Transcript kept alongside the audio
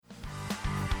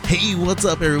Hey, what's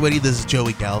up, everybody? This is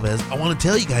Joey Galvez. I want to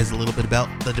tell you guys a little bit about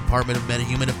the Department of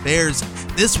Metahuman Affairs.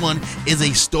 This one is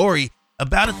a story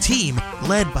about a team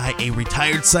led by a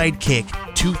retired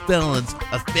sidekick, 2 felons,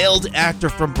 a failed actor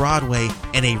from Broadway,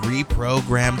 and a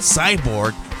reprogrammed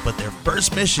cyborg. But their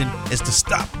first mission is to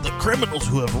stop the criminals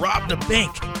who have robbed a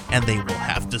bank, and they will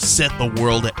have to set the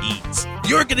world at ease.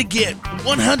 You're going to get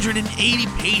 180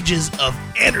 pages of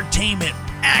entertainment,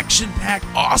 action-packed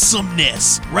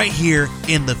awesomeness right here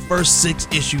in the first 6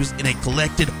 issues in a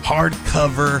collected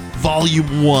hardcover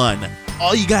volume 1.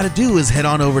 All you got to do is head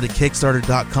on over to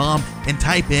Kickstarter.com and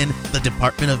type in the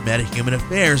Department of Metahuman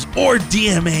Affairs or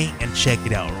DMA and check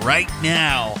it out right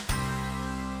now.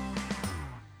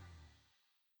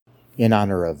 In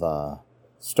honor of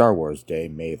Star Wars Day,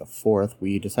 May the 4th,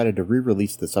 we decided to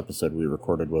re-release this episode we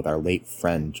recorded with our late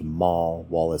friend Jamal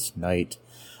Wallace Knight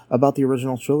about the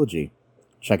original trilogy.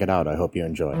 Check it out. I hope you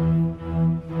enjoy.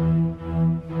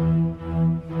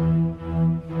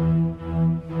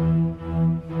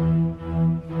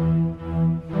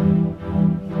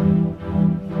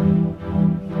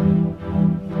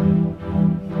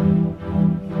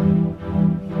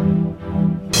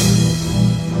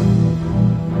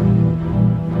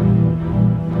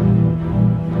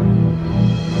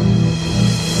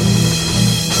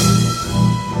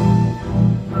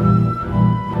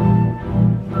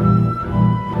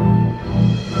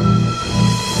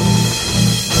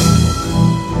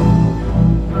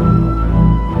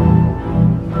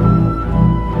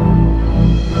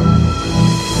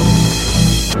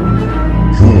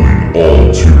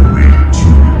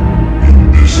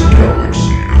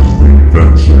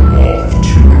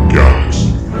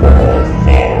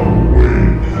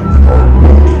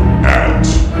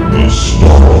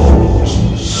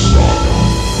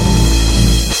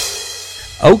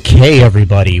 Hey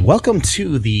everybody, welcome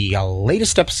to the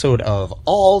latest episode of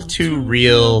All Too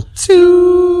Real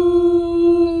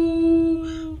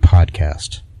 2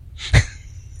 podcast.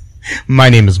 My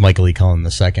name is Michael E. Cullen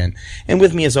II, and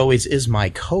with me as always is my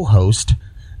co-host,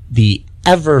 the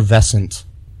effervescent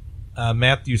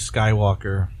Matthew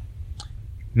Skywalker.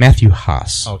 Matthew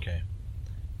Haas. Okay.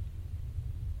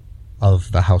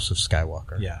 Of the House of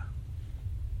Skywalker. Yeah.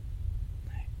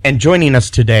 And joining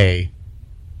us today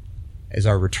is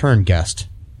our return guest,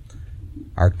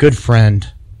 our good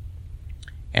friend,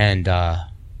 and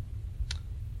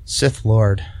Sith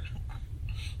Lord.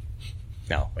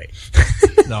 No, wait.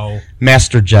 No.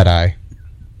 Master Jedi,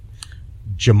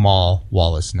 Jamal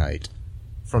Wallace Knight.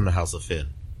 From the House of Finn.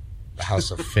 The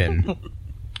House of Finn.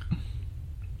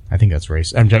 I think that's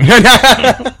racist. I'm joking.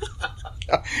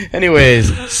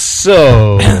 Anyways,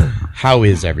 so how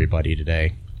is everybody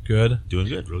today? Good. Doing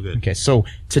good, real good. Okay, so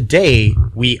today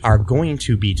we are going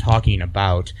to be talking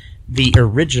about the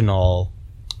original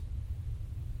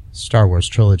Star Wars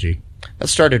trilogy. That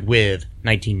started with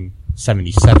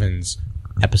 1977's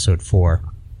Episode 4,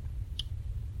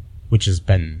 which has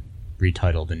been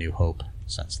retitled A New Hope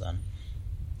since then.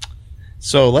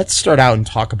 So let's start out and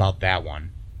talk about that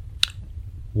one.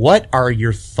 What are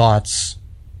your thoughts,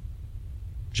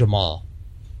 Jamal,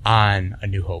 on A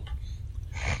New Hope?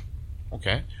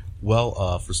 Okay.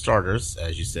 Well, for starters,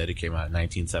 as you said, it came out in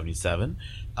 1977.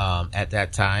 At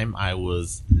that time, I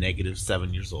was negative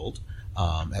 7 years old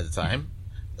at the time.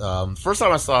 First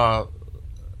time I saw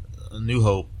A New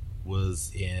Hope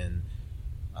was in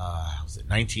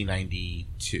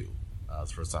 1992. That was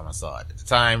the first time I saw it. At the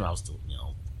time, I was still,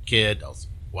 a kid. I was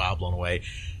blown away.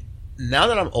 Now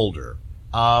that I'm older,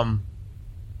 my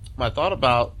thought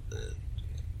about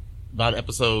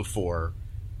Episode 4,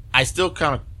 I still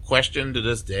kind of question to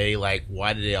this day, like,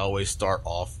 why did they always start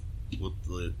off with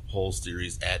the whole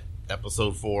series at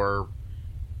Episode 4?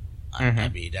 Mm-hmm. I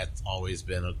mean, that's always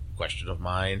been a question of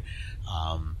mine.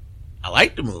 I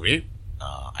like the movie.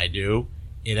 I do.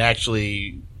 It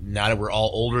actually, now that we're all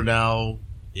older now,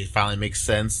 it finally makes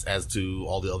sense as to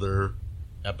all the other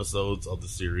episodes of the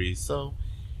series. So,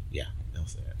 yeah, I'll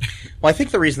say that. Well, I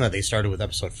think the reason that they started with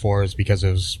Episode 4 is because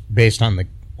it was based on the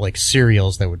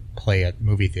serials that would play at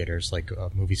movie theaters, like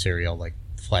a movie serial, like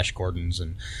Flash Gordon's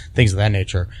and things of that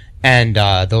nature. And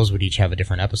those would each have a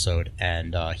different episode.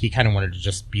 And he kind of wanted to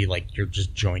just be like, you're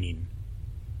just joining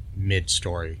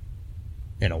mid-story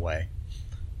in a way.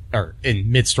 Or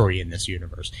in mid-story in this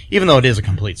universe. Even though it is a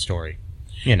complete story,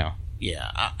 Yeah,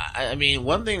 I mean,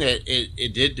 one thing that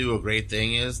it did do a great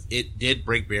thing is it did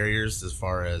break barriers as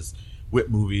far as with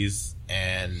movies,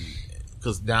 and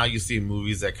because now you see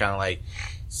movies that kind of like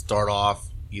start off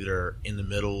either in the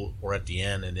middle or at the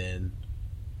end and then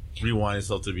rewind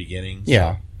itself to the beginning. So.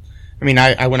 Yeah. I mean,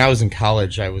 I when I was in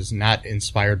college, I was not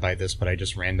inspired by this, but I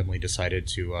just randomly decided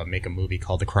to make a movie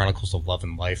called The Chronicles of Love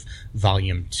and Life,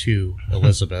 Volume 2,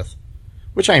 Elizabeth,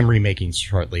 which I am remaking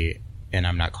shortly, and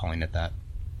I'm not calling it that.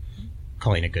 I'm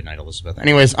calling it Goodnight Elizabeth.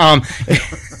 Anyways,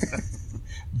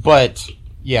 but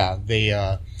yeah, the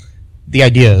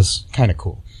idea is kind of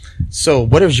cool. So,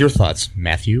 what is your thoughts,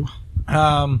 Matthew?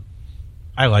 I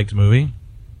liked the movie.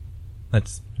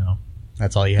 That's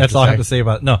That's all you have That's to all say? I have to say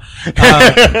about it. No.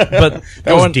 But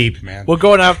That was deep, man. Well,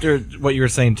 going after what you were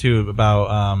saying too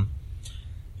about,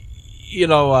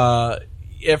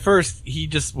 at first he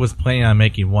just was planning on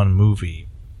making one movie.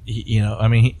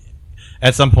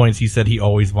 At some points he said he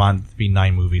always wanted to be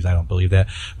 9 movies. I don't believe that,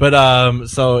 but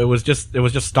so it was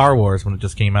just Star Wars when it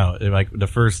just came out. Like the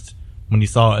first when you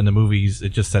saw it in the movies, it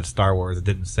just said Star Wars. It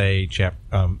didn't say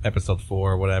episode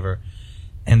 4 or whatever.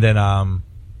 And then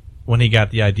when he got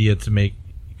the idea to make,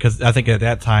 because I think at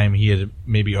that time he had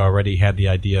maybe already had the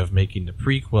idea of making the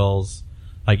prequels,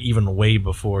 like even way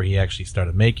before he actually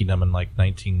started making them in like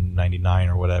 1999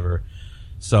 or whatever.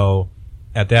 So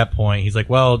at that point he's like,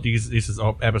 well, this is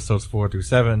episodes 4 through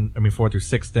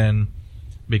 6 then,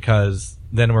 because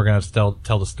then we're going to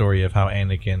tell the story of how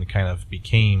Anakin kind of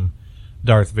became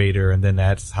Darth Vader, and then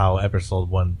that's how episode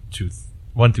 1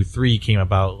 through 3 came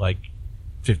about, like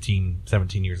 15,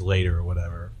 17 years later or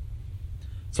whatever.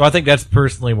 So I think that's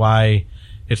personally why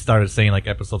it started saying like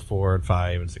episode 4 and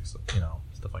 5 and 6,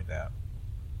 stuff like that.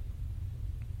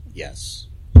 Yes.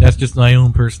 That's just my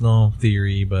own personal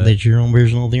theory, but That's your own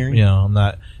personal theory? I'm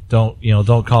not. Don't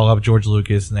call up George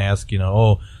Lucas and ask,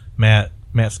 Matt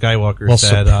Skywalker Well,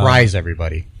 said. surprise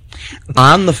everybody.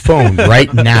 On the phone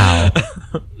right now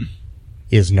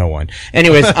is no one.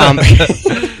 Anyways,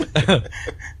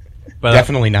 But,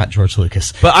 definitely not George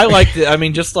Lucas. But I liked it. I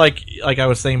mean, just like I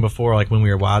was saying before, like when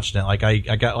we were watching it, like I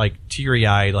got like teary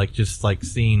eyed, like just like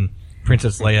seeing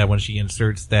Princess Leia when she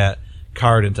inserts that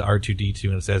card into R2-D2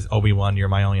 and it says, Obi-Wan, you're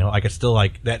my only hope. I could still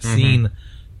like that scene,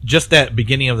 just that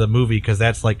beginning of the movie, because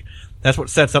that's what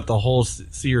sets up the whole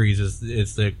series. Is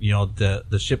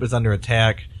the ship is under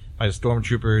attack by the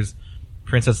stormtroopers.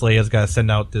 Princess Leia's got to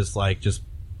send out this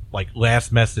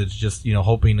last message, just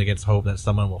hoping against hope that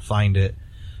someone will find it.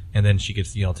 And then she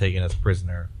gets, taken as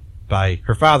prisoner by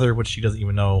her father, which she doesn't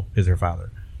even know is her father.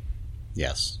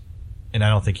 Yes. And I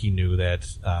don't think he knew that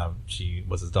she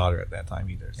was his daughter at that time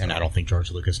either. So. And I don't think George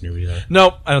Lucas knew either.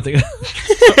 Nope, I don't think.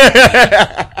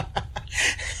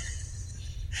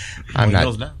 I'm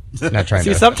knows not now. trying See,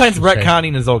 to... sometimes say-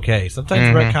 retconning is okay.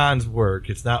 Sometimes retcons work.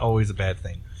 It's not always a bad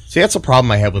thing. See, that's a problem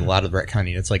I have with a lot of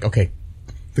retconning. It's like, okay,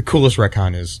 the coolest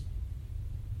retcon is,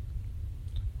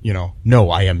 no,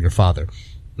 I am your father.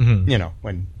 Mm-hmm.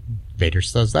 When Vader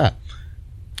says that.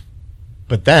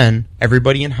 But then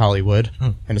everybody in Hollywood,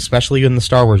 and especially in the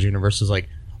Star Wars universe, is like,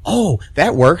 oh,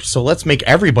 that worked, so let's make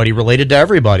everybody related to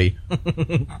everybody.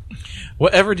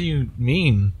 Whatever do you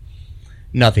mean?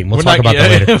 Nothing. We'll We're talk not- about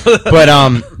that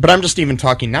later. But I'm just even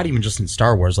talking, not even just in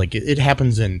Star Wars. Like it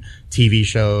happens in TV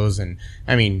shows, and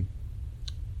I mean,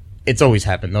 it's always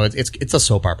happened though. It's a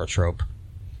soap opera trope.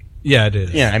 Yeah, it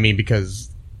is. Yeah, I mean, because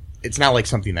it's not like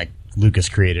something that Lucas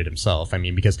created himself. I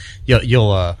mean, because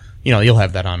you'll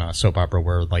have that on a soap opera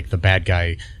where like the bad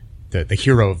guy, the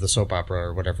hero of the soap opera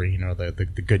or whatever, the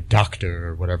good doctor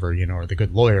or whatever, or the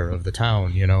good lawyer of the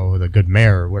town, the good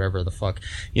mayor or whatever the fuck,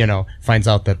 finds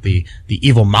out that the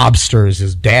evil mobster is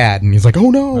his dad, and he's like, oh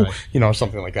no, Right.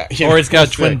 Something like that. Or he's got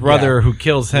a twin brother who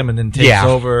kills him and then takes Yeah.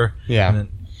 over. Yeah. And then,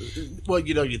 Well,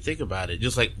 you think about it,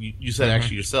 just like you said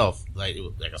actually yourself, like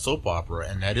a soap opera,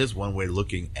 and that is one way of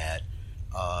looking at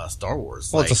Star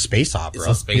Wars. Well, it's a space opera. It's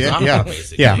a space Yeah, opera, yeah.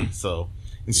 basically. Yeah. So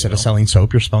Instead of selling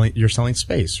soap, you're selling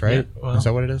space, right? Yeah, well. Is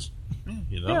that what it is?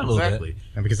 Yeah, a little exactly.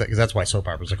 And because that's why soap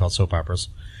operas are called soap operas.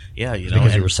 Yeah,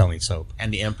 Because you were selling soap.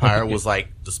 and the Empire was like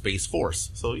the Space Force.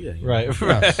 So yeah, right. Yes.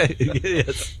 Right.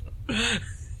 Yes.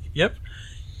 Yep.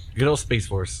 Good old Space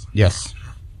Force. Yes.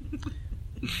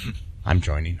 I'm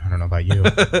joining. I don't know about you.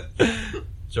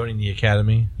 Joining the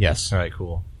Academy. Yes. All right,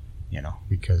 cool.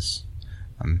 Because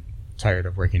I'm tired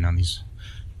of working on these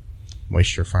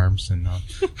moisture farms and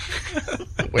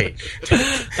wait.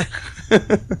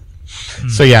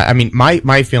 So yeah, I mean,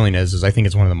 my feeling is I think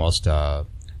it's one of the most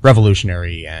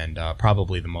revolutionary and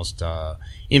probably the most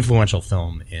influential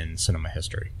film in cinema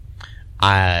history.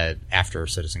 After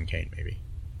Citizen Kane, maybe.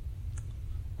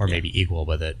 Or maybe equal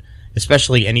with it.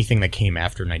 Especially anything that came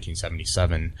after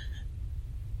 1977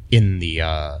 in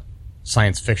the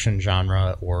science fiction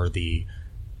genre or the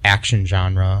action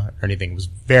genre or anything was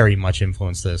very much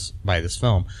influenced by this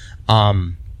film.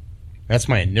 That's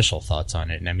my initial thoughts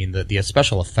on it. And I mean, the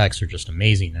special effects are just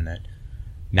amazing in it.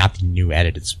 not the new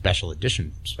edited special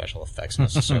edition special effects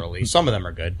necessarily. Some of them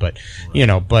are good, but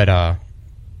I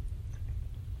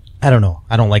don't know.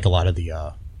 I don't like a lot of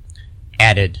the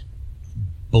added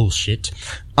bullshit,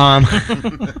 or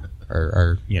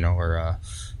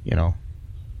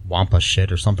wampa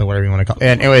shit or something, whatever you want to call it.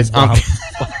 Anyways, well,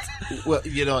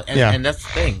 and that's the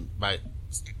thing.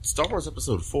 Star Wars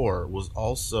Episode 4 was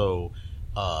also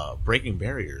breaking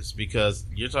barriers, because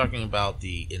you're talking about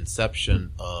the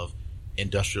inception of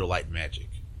Industrial Light and Magic,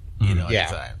 at the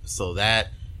time. So that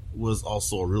was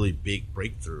also a really big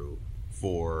breakthrough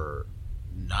for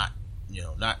not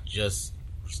just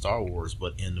Star Wars,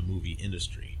 but in the movie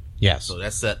industry. Yes. So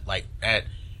that's that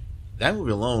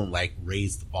movie alone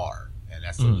raised the bar, and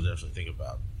that's something to definitely think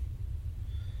about.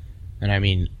 And I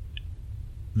mean,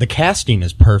 the casting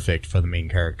is perfect for the main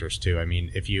characters too. I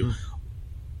mean, if you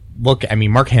look,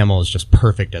 Mark Hamill is just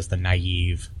perfect as the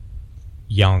naive,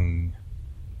 young,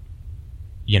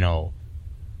 I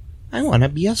want to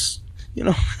be a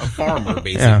farmer,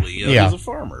 basically. Yeah. He's a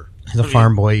farmer. He's a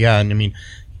farm boy, yeah. And I mean,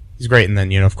 he's great. And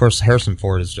then, of course, Harrison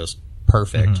Ford is just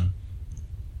perfect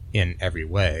in every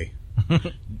way.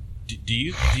 Do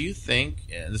you think,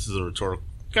 and this is a rhetorical,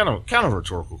 kind of a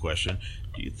rhetorical question,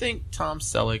 do you think Tom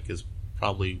Selleck is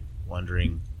probably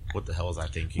wondering, what the hell was I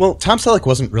thinking? Well, Tom Selleck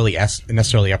wasn't really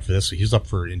necessarily up for this. He was up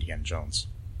for Indiana Jones.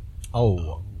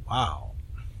 Oh, wow.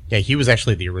 Yeah, he was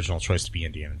actually the original choice to be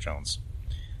Indiana Jones.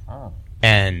 Oh.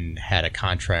 And had a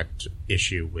contract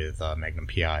issue with Magnum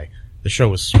PI. The show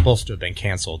was supposed to have been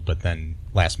canceled, but then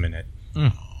last minute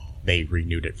they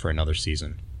renewed it for another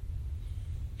season.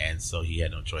 And so he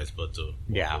had no choice but to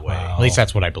walk away. Wow. At least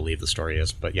that's what I believe the story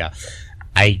is. But yeah,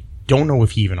 I don't know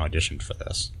if he even auditioned for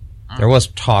this. There was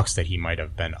talks that he might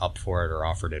have been up for it or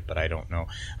offered it, but I don't know.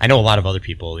 I know a lot of other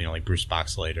people, like Bruce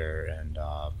Boxleiter and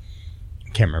I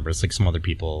can't remember. It's like some other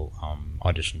people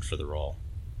auditioned for the role.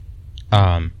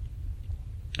 I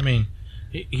mean,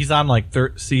 he's on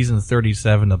season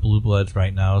 37 of Blue Bloods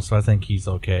right now, so I think he's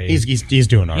okay. He's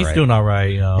doing all right. He's doing all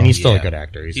right, and he's still a good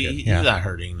actor. He's good. He's not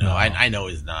hurting. No, I know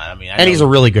he's not. I mean, and he's a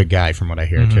really good guy from what I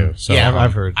hear too. So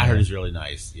I've heard. I heard he's really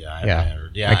nice. Yeah, I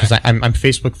heard. Yeah, because I'm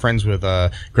Facebook friends with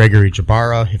Gregory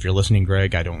Jabara. If you're listening,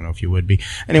 Greg, I don't know if you would be.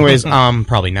 Anyways,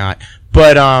 probably not.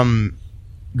 But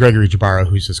Gregory Jabara,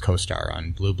 who's his co-star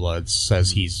on Blue Bloods,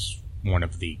 says he's one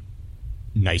of the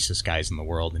nicest guys in the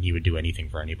world, and he would do anything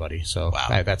for anybody. So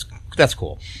that's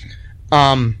cool.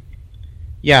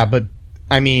 Yeah, but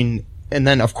I mean, and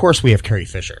then of course we have Carrie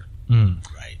Fisher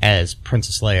as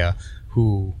Princess Leia,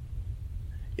 who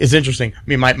is interesting. I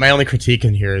mean, my only critique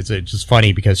in here is it's just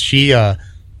funny because she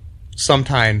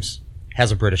sometimes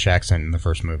has a British accent in the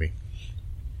first movie.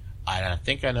 I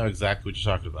think I know exactly what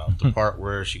you're talking about. The part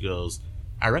where she goes,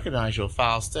 "I recognize your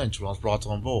foul stench when I was brought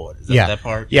on board." Is that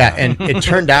part? Yeah, and it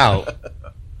turned out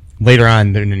later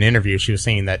on in an interview, she was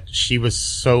saying that she was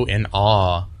so in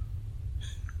awe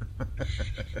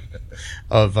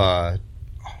of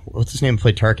what's his name?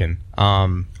 Played Tarkin.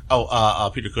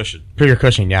 Peter Cushing. Peter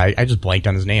Cushing. Yeah, I just blanked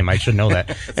on his name. I should know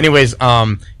that. Anyways,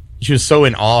 she was so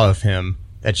in awe of him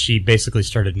that she basically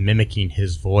started mimicking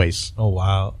his voice. Oh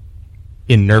wow!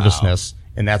 In nervousness,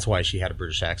 and that's why she had a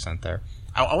British accent there.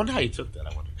 I wonder how you took that.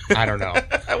 I don't know.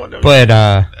 But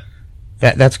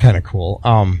that's kind of cool.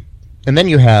 And then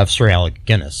you have Sir Alec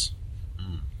Guinness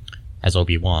as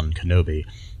Obi-Wan Kenobi.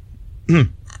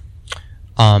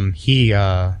 He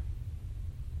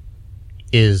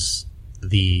is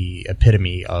the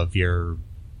epitome of your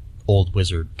old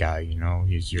wizard guy.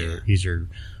 He's your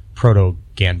proto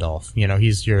Gandalf.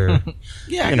 He's your I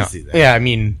can see that. Yeah, I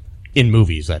mean, in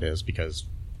movies that is, because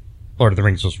Lord of the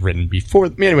Rings was written before.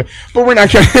 Anyway, but we're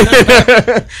not going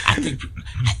to... I think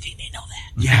they know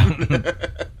that. Yeah.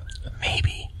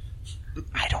 Maybe.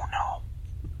 I don't know.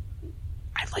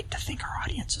 I'd like to think our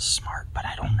audience is smart, but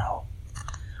I don't know.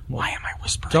 Why am I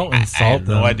whispering? Don't I insult have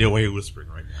them. no idea why you're whispering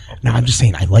right now. No, I'm just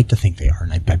saying I like to think they are,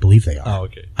 and I believe they are. Oh,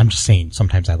 okay. I'm just saying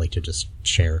sometimes I like to just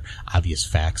share obvious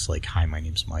facts like, hi, my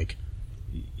name's Mike.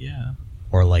 Yeah.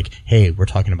 Or like, hey, we're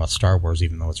talking about Star Wars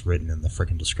even though it's written in the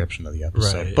freaking description of the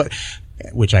episode. Right. But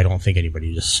which I don't think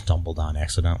anybody just stumbled on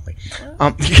accidentally.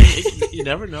 You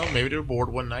never know. Maybe they were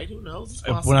bored one night. Who knows?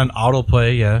 It's When on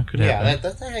autoplay, could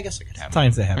happen. Yeah, I guess it could happen.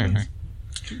 Sometimes it happens. Mm-hmm.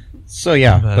 So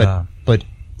yeah, but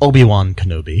Obi-Wan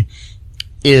Kenobi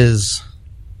is,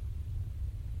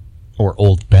 or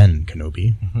Old Ben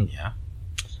Kenobi, Yeah.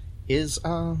 is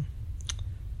a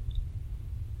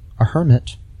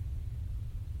hermit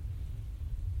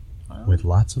with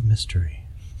lots of mystery.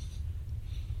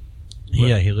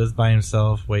 Yeah, he lives by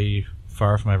himself, way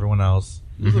far from everyone else.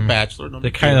 He was a bachelor. No They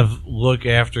big kind deal. of look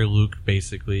after Luke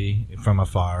basically from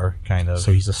afar, kind of.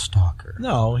 So he's a stalker.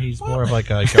 No, he's more of like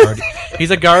a guardian.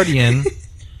 He's a guardian,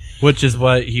 which is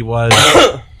what he was.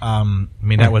 I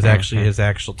mean, that was actually his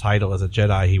actual title as a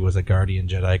Jedi. He was a guardian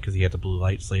Jedi because he had the blue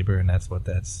lightsaber, and that's what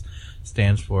that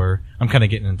stands for. I'm kind of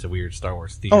getting into weird Star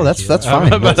Wars theory. Oh, that's fine.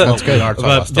 That's good.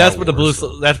 But that's what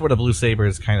that's what the blue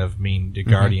sabers kind of mean, the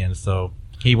guardian. So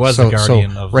he was So, the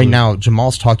guardian so of right Luke. now,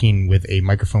 Jamal's talking with a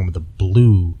microphone with a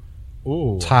blue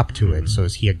Ooh. top to it. So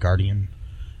is he a guardian?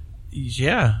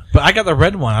 Yeah, but I got the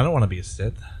red one. I don't want to be a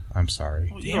Sith. I'm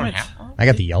sorry. You Damn don't it. have one? I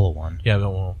got the yellow one. Yeah, but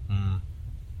well,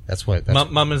 That's what. That's,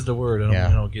 mum is the word. Yeah.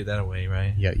 I don't get that away,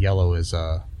 right? yeah, yellow is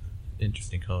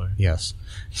Interesting color. yes.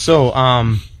 So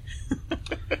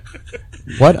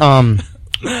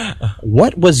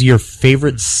what was your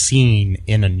favorite scene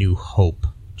in A New Hope,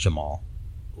 Jamal?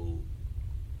 Ooh.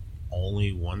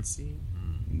 Only one scene?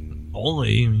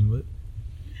 Only, I mean,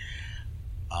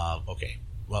 what? Okay.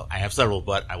 Well, I have several,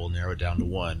 but I will narrow it down to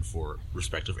one for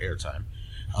respective airtime.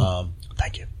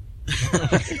 Thank you.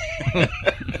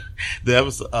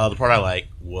 The part I like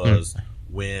was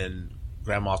when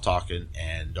Grandma's talking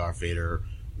and Darth Vader,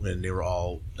 when they were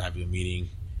all having a meeting,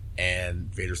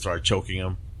 and Vader started choking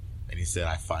him, and he said,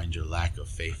 "I find your lack of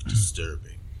faith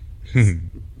disturbing."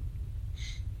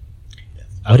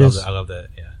 I love that.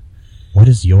 Yeah. What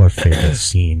is your favorite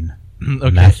scene, Okay.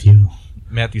 Matthew?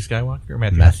 Matthew Skywalker. Or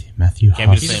Matthew.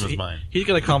 Can't be the Huss? same as mine. He's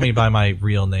gonna call me by my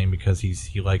real name because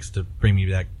he likes to bring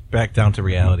me back down to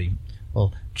reality.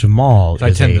 Well, Jamal I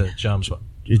is tend to jump.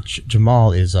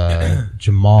 Jamal is a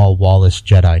Jamal Wallace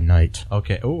Jedi Knight.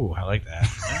 Okay. Oh, I like that.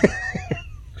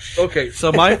 Okay,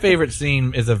 so my favorite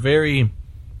scene is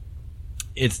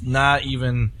it's not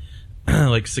even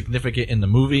like significant in the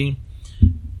movie.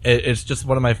 It's just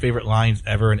one of my favorite lines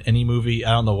ever in any movie.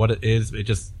 I don't know what it is. It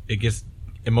gets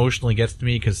emotionally gets to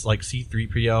me because like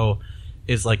C-3PO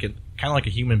is like kind of like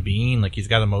a human being. Like he's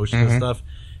got emotions and stuff.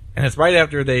 And it's right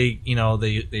after they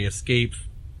escape,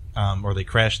 or they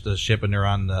crash the ship and they're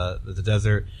on the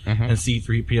desert. And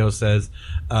C-3PO says,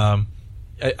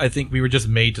 I think we were just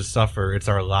made to suffer. It's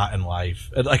our lot in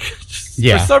life. And like,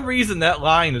 for some reason, that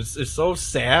line is so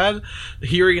sad.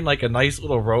 Hearing like a nice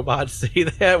little robot say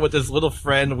that with his little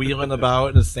friend wheeling about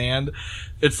in the sand,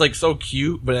 it's like so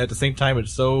cute, but at the same time,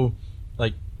 it's so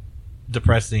like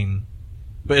depressing.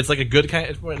 But it's like a good kind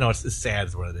of, no, it's sad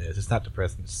is what it is. It's not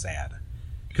depressing. It's sad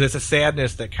because it's a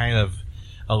sadness that kind of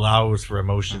allows for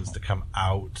emotions to come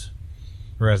out,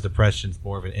 whereas depression's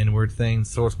more of an inward thing.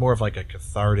 So it's more of like a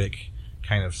cathartic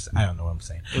kind of, I don't know what I'm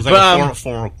saying. It was like a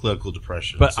form of clinical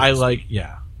depression. But so I to speak.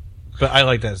 but I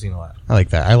like that scene a lot. I like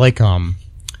that. I like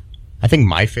I think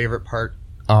my favorite part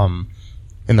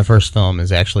in the first film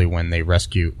is actually when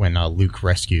Luke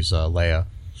rescues Leia,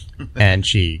 and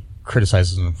she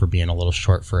criticizes him for being a little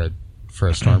short for a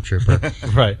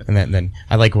stormtrooper. Right. And then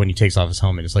I like when he takes off his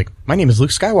helmet. It's like, my name is Luke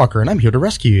Skywalker, and I'm here to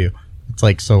rescue you. It's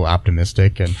like so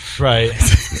optimistic and Right.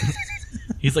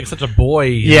 He's like such a boy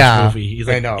in Yeah, this movie. He's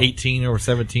I like know. 18 or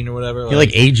 17 or whatever. he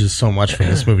like ages so much from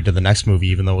this movie to the next movie,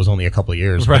 even though it was only a couple of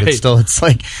years. But Right. it's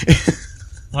like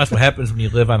Well, that's what happens when you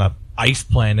live on a ice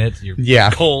planet. You're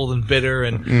Yeah. cold and bitter,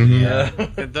 and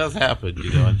It does happen,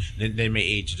 you know. And they may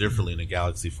age differently in a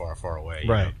galaxy far, far away,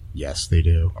 you right, know, yes, they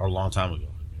do. or a long time ago.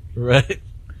 right.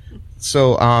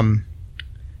 So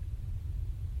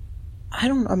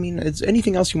is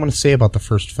anything else you want to say about the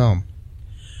first film?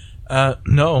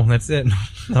 No, that's it.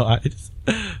 No, it's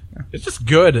just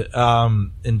good.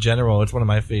 In general, it's one of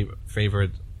my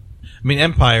favorite. I mean,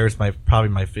 Empire is probably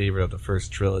my favorite of the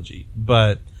first trilogy,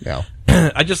 but Yeah.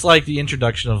 I just like the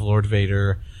introduction of Lord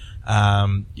Vader.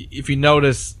 If you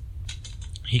notice,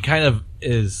 he kind of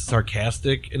is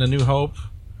sarcastic in A New Hope.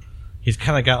 He's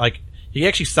kind of got like, he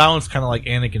actually sounds kind of like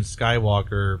Anakin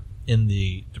Skywalker in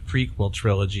the prequel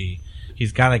trilogy.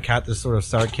 He's kind of got this sort of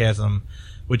sarcasm,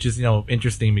 which is,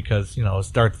 interesting because,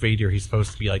 it's Darth Vader. He's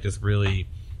supposed to be like this really,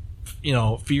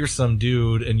 fearsome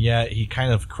dude, and yet he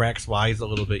kind of cracks wise a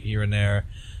little bit here and there.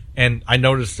 And I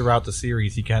noticed throughout the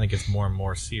series, he kind of gets more and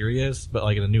more serious, but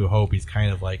like in A New Hope, he's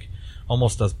kind of like,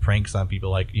 almost does pranks on people,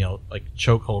 like, like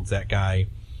chokeholds that guy.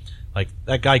 Like,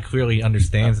 that guy clearly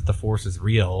understands that the Force is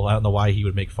real. I don't know why he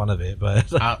would make fun of it,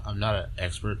 but... I'm not an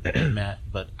expert, Matt,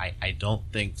 but I don't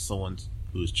think someone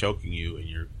who's choking you and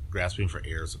you're grasping for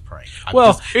air is a prank.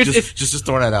 Just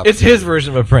throwing that out. It's his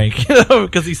version of a prank,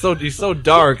 because he's so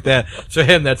dark that to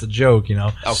him that's a joke, Okay.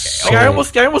 Like, I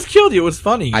almost killed you. It was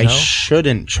funny. I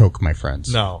shouldn't choke my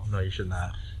friends. No, you should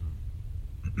not.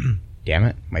 Damn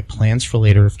it. My plans for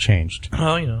later have changed.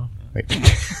 Well, Wait.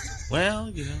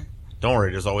 Well, don't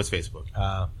worry. There's always Facebook.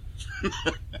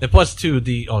 And plus, too,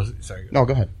 sorry. No,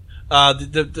 go ahead.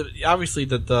 Obviously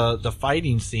the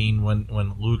fighting scene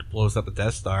when Luke blows up the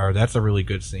Death Star, that's a really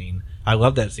good scene. I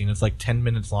love that scene. It's like 10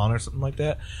 minutes long or something like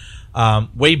that.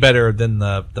 Way better than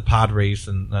the pod race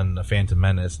and the Phantom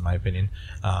Menace, in my opinion.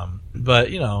 But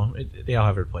they all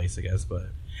have their place, I guess. But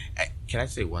Can I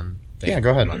say one thing? Yeah,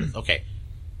 go ahead. Okay.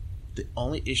 The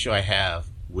only issue I have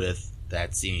with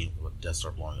that scene with Death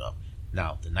Star blowing up,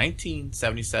 now the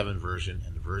 1977 version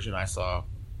and the version I saw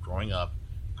growing up,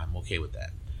 I'm okay with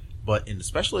that. But in the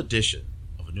special edition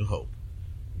of A New Hope,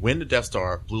 when the Death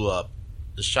Star blew up,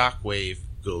 the shockwave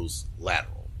goes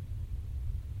lateral.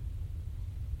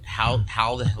 How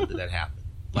the hell did that happen?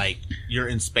 Like, you're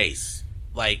in space.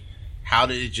 Like, how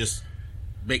did it just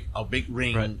make a big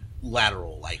ring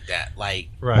lateral like that? Like,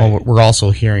 Well, we're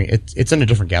also hearing it's in a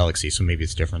different galaxy, so maybe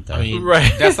it's different there. I mean,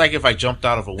 Right. that's like if I jumped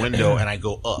out of a window and I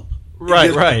go up.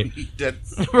 Right.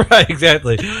 That's, right,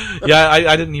 exactly. Yeah,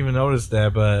 I didn't even notice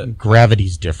that, but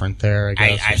Gravity's different there, I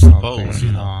guess. I or suppose,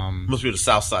 something. must be the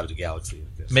south side of the galaxy.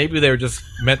 I guess. maybe they were just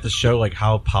meant to show like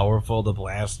how powerful the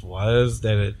blast was.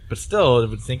 But still, I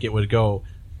would think it would go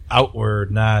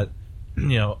outward, not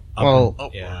up Well,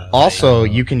 and- yeah. Also,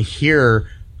 you can hear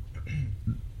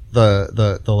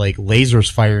the like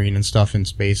lasers firing and stuff in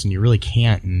space, and you really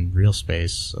can't in real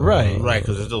space. Right. Right,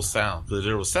 because there's no sound. Because if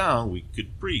there was sound, we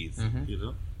could breathe.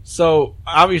 So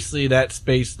obviously, that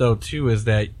space though too is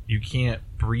that you can't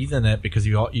breathe in it because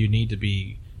you need to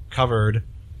be covered.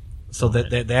 So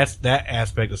that's that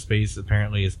aspect of space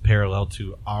apparently is parallel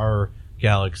to our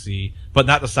galaxy, but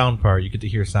not the sound part. You get to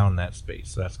hear sound in that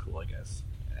space, so that's cool, I guess.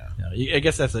 Yeah. I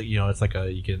guess that's it's like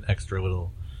you get an extra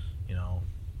little,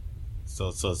 So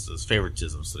it's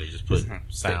favoritism. So they just put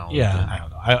sound. Yeah, and- I don't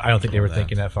know. I don't think they were that.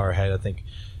 thinking that far ahead. I think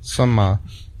Some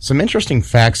interesting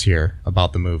facts here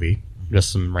about the movie.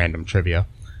 Just some random trivia.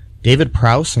 David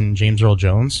Prowse and James Earl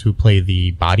Jones, who play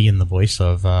the body and the voice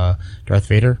of Darth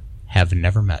Vader, have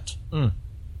never met.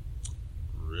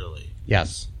 Really?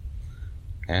 Yes.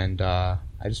 And I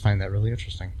just find that really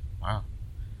interesting. Wow.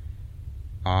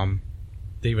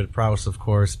 David Prowse, of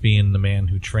course, being the man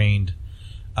who trained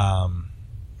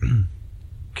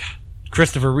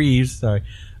Christopher Reeves, to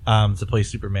play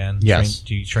Superman. Yes.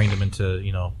 He trained him into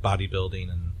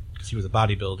bodybuilding, and because he was a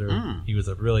bodybuilder, he was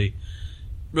a really,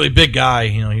 really big guy.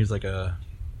 He was like a.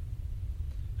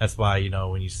 That's why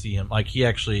when you see him, like he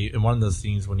actually in one of those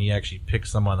scenes when he actually picked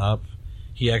someone up,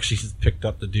 he actually just picked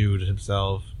up the dude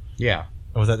himself. Yeah.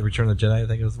 Or was that the Return of the Jedi? I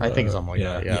think it was. I think something like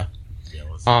that, yeah. Yeah, it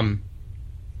was-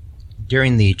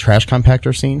 During the trash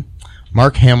compactor scene,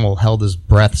 Mark Hamill held his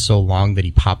breath so long that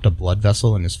he popped a blood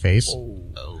vessel in his face.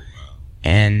 Oh,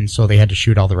 And so they had to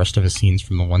shoot all the rest of his scenes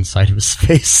from the one side of his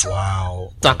face.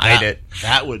 Wow. To hide it.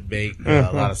 That would make a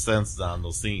lot of sense on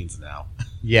those scenes now.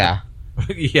 Yeah.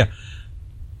 Yeah.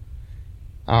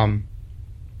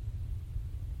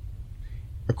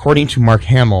 According to Mark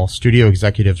Hamill, studio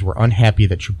executives were unhappy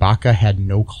that Chewbacca had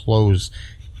no clothes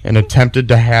and attempted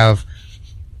to have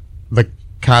the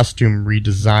costume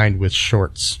redesigned with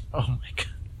shorts. Oh my god.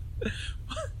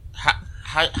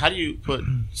 How do you put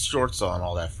shorts on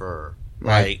all that fur?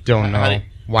 I don't know.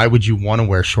 Why would you want to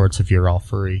wear shorts if you're all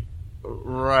furry?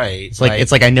 Right.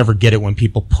 It's like I never get it when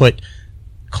people put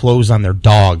clothes on their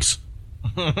dogs.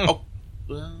 well,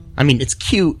 I mean, it's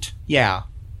cute, yeah.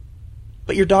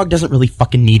 But your dog doesn't really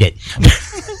fucking need it.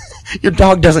 Your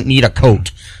dog doesn't need a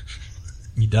coat.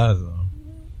 He does though.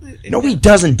 No, he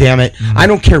doesn't, damn it. I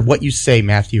don't care what you say,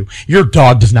 Matthew. Your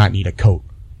dog does not need a coat.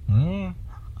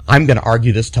 I'm going to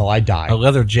argue this till I die. A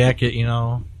leather jacket,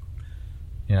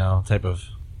 type of.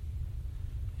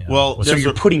 well, So there's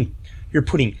you're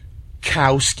putting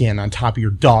cow skin on top of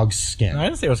your dog's skin. I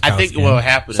didn't say it was. I think cowskin. what It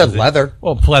happened said is leather.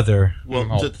 Well, pleather. Well,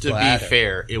 Oh, to be flatter.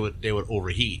 fair, they would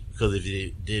overheat because if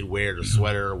they did wear the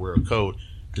sweater or wear a coat,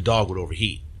 the dog would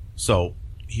overheat. So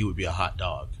he would be a hot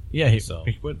dog. Yeah, he So-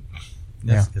 would.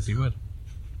 Yeah. Yes, he would.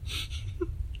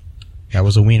 That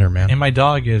was a wiener, man. And my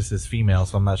dog is female,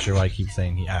 so I'm not sure why I keep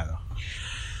saying he. I don't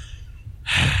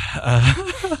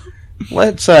know.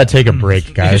 Let's take a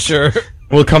break, guys. Sure.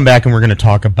 We'll come back and we're going to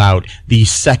talk about the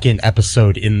second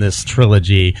episode in this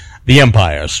trilogy, The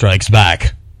Empire Strikes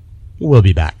Back. We'll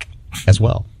be back as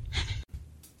well.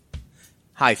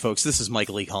 Hi, folks. This is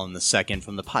Michael E. Cullen II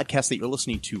from the podcast that you're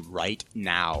listening to right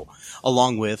now,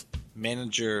 along with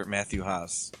Manager Matthew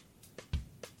Haas.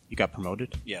 You got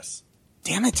promoted? Yes.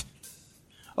 Damn it.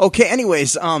 Okay,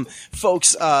 anyways,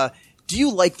 folks, do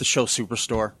you like the show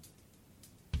Superstore?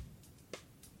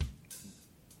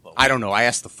 I don't know. I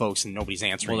asked the folks and nobody's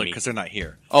answering Well, me. because they're not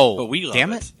here. Oh, but we love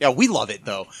damn it. Yeah, we love it,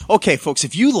 though. Okay, folks,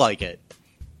 if you like it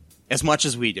as much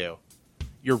as we do,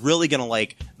 you're really going to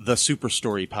like the Super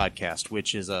Story podcast,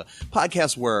 which is a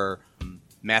podcast where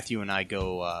Matthew and I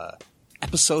go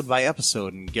episode by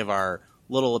episode and give our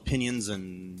little opinions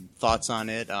and thoughts on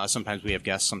it. Sometimes we have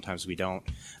guests, sometimes we don't.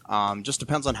 Just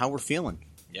depends on how we're feeling.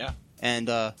 Yeah. And,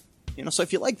 so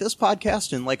if you like this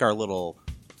podcast and like our little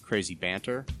crazy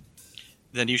banter,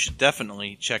 Then you should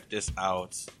definitely check this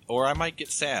out, or I might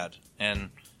get sad. And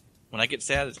when I get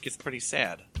sad, it gets pretty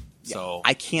sad. So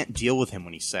I can't deal with him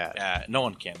when he's sad. no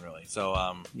one can really. So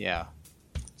Yeah.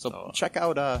 So check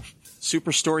out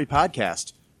Super Story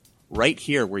Podcast right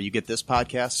here where you get this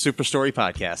podcast, Super Story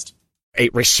Podcast. A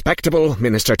respectable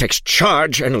minister takes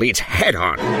charge and leads head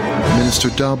on. Minister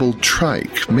Dobble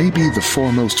Trike may be the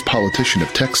foremost politician of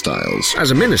textiles.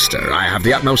 As a minister, I have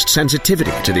the utmost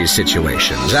sensitivity to these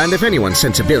situations, and if anyone's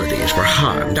sensibilities were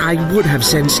harmed, I would have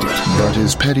sensed it. But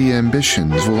his petty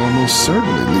ambitions will almost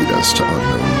certainly lead us to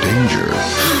unknown danger.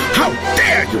 How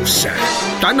dare you, sir!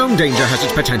 Unknown danger has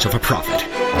its potential for profit.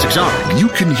 It's exotic. You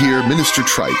can hear Minister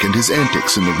Trike and his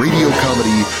antics in the radio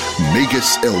comedy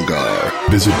Magus Elgar.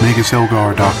 Visit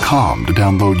MagusElgar.com to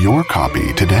download your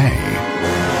copy today.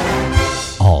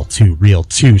 All Too Real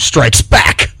 2 strikes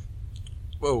back!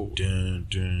 whoa. Dun,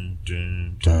 dun,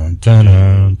 dun, Dun, dun,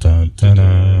 dun, dun, dun,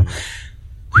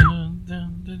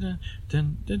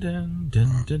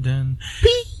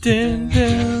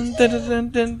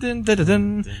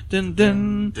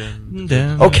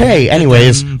 dun. Okay,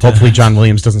 anyways, hopefully John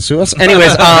Williams doesn't sue us.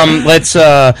 Anyways, let's,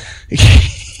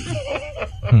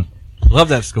 Love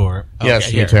that score. yes,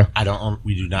 here. me too.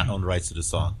 We do not own the rights to the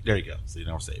song. There you go. So you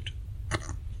know we're saved.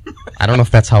 I don't know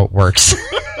if that's how it works.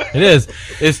 It is.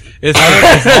 It's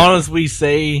as long as we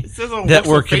say says on that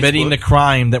we're Facebook. committing the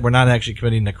crime, that we're not actually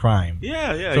committing the crime.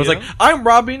 Yeah, yeah. So it's like, I'm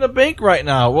robbing a bank right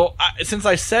now. Well, since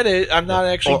I said it, I'm not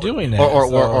actually doing that.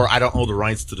 Or I don't own the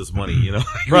rights to this money, you know?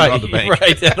 You right, robbed the bank.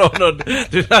 right. I don't know.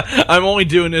 I'm only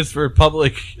doing this for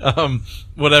public,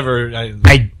 whatever.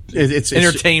 It's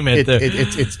Entertainment.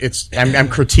 I'm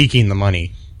critiquing the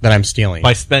money that I'm stealing.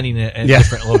 By spending it at Yeah.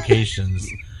 different locations.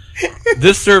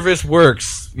 This service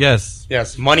works. Yes.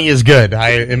 Yes, money is good.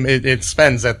 It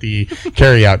spends at the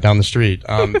carryout down the street.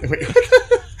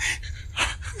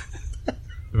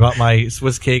 About my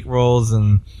Swiss cake rolls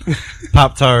and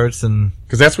Pop-Tarts and...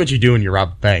 Because that's what you do when you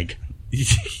rob a bank.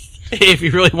 If you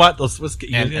really want those Swiss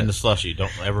cake... And the slushy.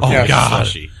 Don't ever Oh, forget the God.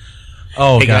 slushy.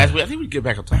 Oh, Hey, God. guys, I think we can get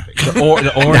back on topic. The orange...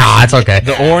 Nah, it's okay.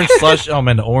 The orange slush... Oh,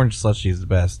 man, the orange slushy is the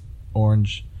best.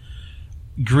 Orange...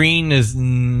 Green is...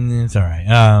 it's all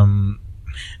right.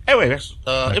 Anyway,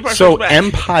 Empire So Strikes Back.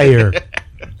 Empire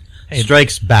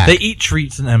Strikes Back. They eat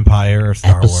treats in Empire or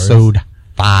Star Wars. Episode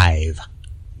 5.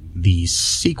 The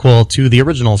sequel to the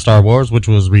original Star Wars, which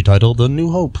was retitled A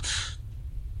New Hope.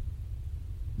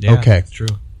 Yeah, Okay. It's true.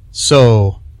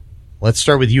 So, let's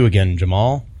start with you again,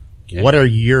 Jamal. Okay. What are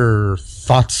your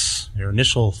thoughts, your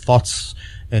initial thoughts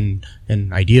and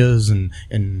ideas and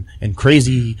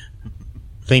crazy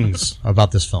things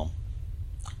about this film?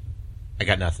 I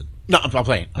got nothing. No, I'm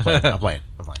playing. I'm playing.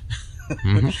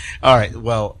 All right.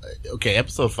 Well, okay.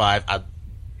 Episode 5.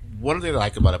 One thing I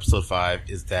like about episode 5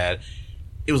 is that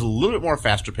it was a little bit more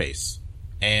faster pace,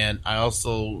 and I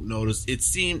also noticed it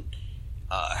seemed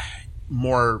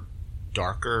more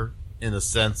darker in the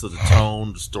sense of the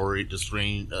tone, the story, the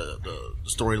screen, the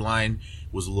storyline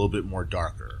was a little bit more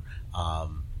darker.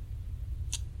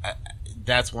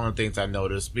 That's one of the things I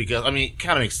noticed because, I mean, it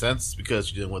kind of makes sense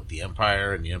because you're dealing with the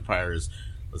Empire, and the Empire is,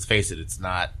 let's face it, it's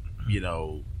not,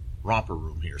 romper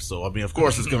room here. So, I mean, of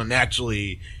course, it's going to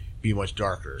naturally be much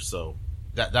darker. So,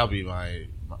 that'll be my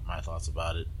thoughts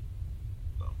about it.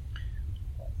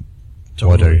 So.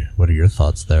 What are your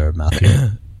thoughts there, Matthew?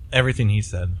 Everything he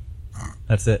said.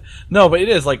 That's it. No, but it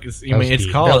is like, it's That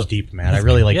was called... That was deep, man. I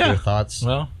really like Yeah. your thoughts.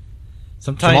 Well,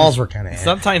 sometimes... Jamal's were kind of...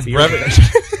 Sometimes brevity...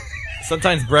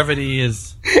 sometimes brevity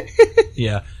is...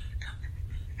 Yeah.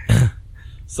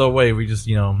 So wait, we just,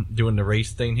 doing the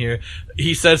race thing here.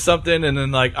 He said something, and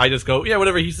then, I just go, yeah,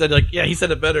 whatever he said, yeah, he said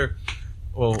it better.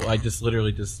 Well, I just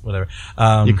literally just, whatever.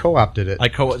 You co-opted it. There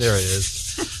it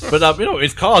is. But,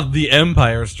 it's called The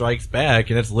Empire Strikes Back,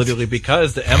 and it's literally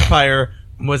because the Empire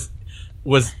was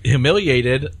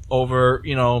humiliated over,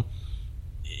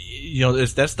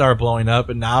 it's Death Star blowing up,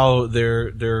 and now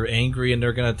they're angry, and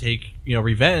they're gonna take,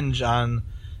 revenge on...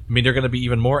 I mean, they're going to be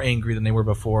even more angry than they were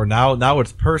before. Now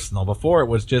it's personal. Before it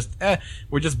was just,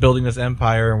 we're just building this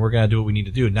empire and we're going to do what we need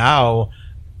to do. Now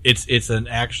it's an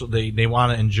actual, they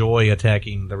want to enjoy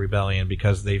attacking the rebellion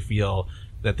because they feel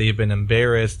that they've been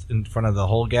embarrassed in front of the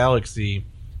whole galaxy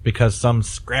because some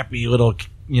scrappy little,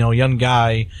 young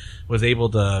guy was able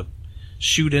to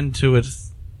shoot into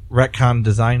its retcon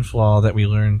design flaw that we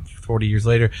learned 40 years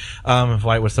later, of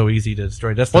why it was so easy to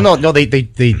destroy Death Star. Well, no, they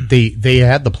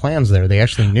had the plans there. They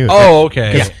actually knew. Oh,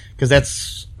 okay. Yeah, because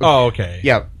that's. Oh, okay.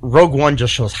 Yeah, Rogue One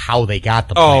just shows how they got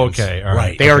the plans. Oh, okay. All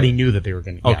right. They already knew that they were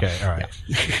going to. Okay, all right.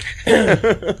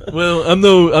 Well, I'm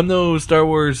no Star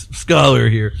Wars scholar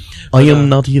here. I am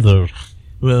not either.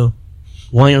 Well,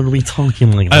 why are we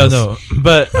talking like this? I don't know,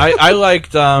 but I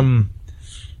liked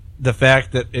the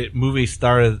fact that movie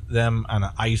started them on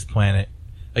an ice planet.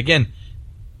 Again,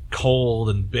 cold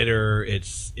and bitter.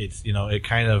 It's it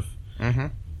kind of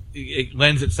it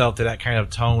lends itself to that kind of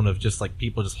tone of just like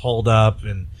people just holed up,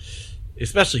 and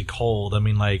especially cold. I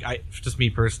mean, like just me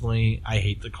personally, I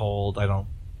hate the cold. I don't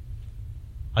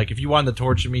like if you wanted to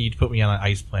torture me, you'd put me on an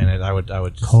ice planet. I would.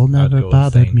 Just, cold never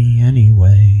bothered insane. me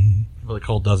anyway. Well, the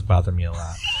cold does bother me a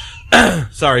lot.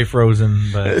 Sorry,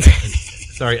 Frozen, but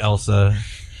sorry, Elsa.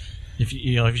 If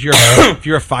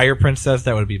you're a fire princess,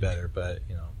 that would be better. But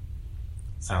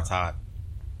sounds hot.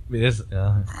 It is.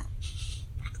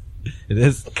 It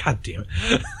is. God damn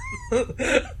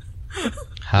it.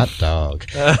 Hot dog.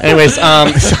 Anyways,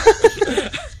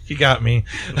 he got me.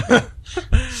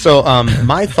 So,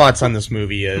 my thoughts on this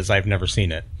movie is I've never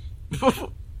seen it.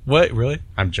 What? Really?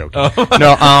 I'm joking. Oh.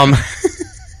 No.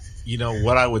 You know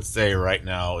what I would say right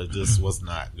now is this was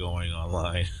not going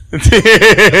online.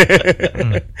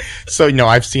 So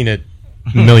I've seen it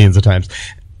millions of times.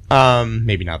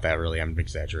 Maybe not that really. I'm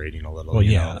exaggerating a little.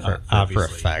 Well, for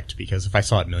effect, because if I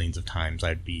saw it millions of times,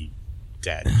 I'd be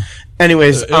dead.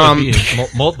 Anyways, it would be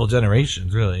multiple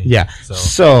generations, really. Yeah.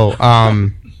 So, I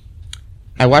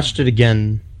watched it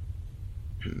again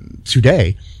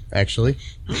today, actually,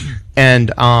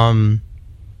 and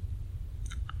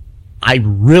I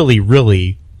really,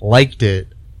 really liked it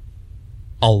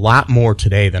a lot more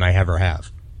today than I ever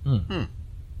have.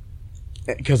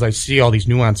 Because I see all these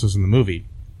nuances in the movie.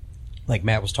 Like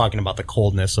Matt was talking about the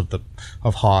coldness of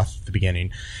Hoth at the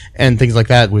beginning and things like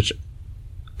that, which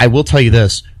I will tell you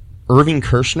this, Irving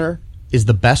Kershner is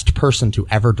the best person to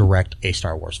ever direct a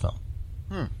Star Wars film.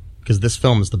 Because this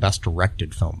film is the best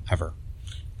directed film ever.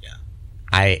 Yeah.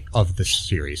 Of this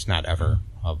series, not ever.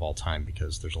 Of all time,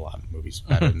 because there's a lot of movies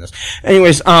better than this.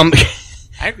 Anyways, I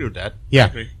agree with that. Yeah, I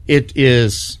agree. It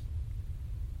is.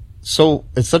 So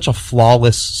it's such a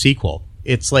flawless sequel.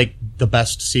 It's like the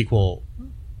best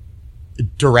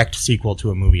direct sequel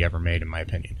to a movie ever made, in my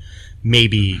opinion.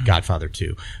 Maybe Godfather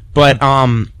 2, but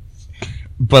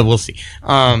we'll see.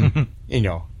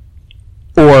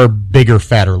 Or Bigger,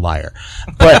 Fatter, Liar.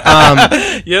 But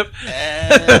yep.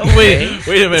 Wait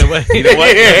a minute. You know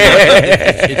what?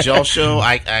 It's y'all show.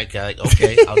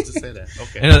 Okay, I'll just say that.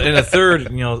 Okay. And a third,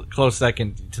 close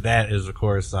second to that is of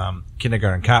course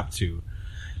Kindergarten Cop 2.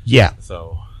 Yeah.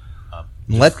 So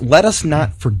let us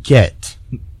not forget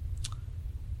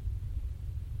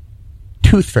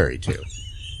Tooth Fairy 2.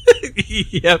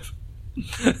 Yep.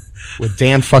 With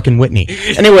Dan fucking Whitney.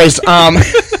 Anyways,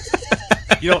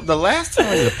 the last time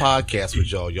I did a podcast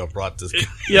with y'all brought this.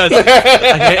 Yes,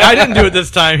 I didn't do it this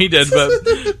time. He did,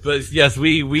 but yes,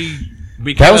 we.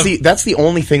 That's the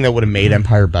only thing that would have made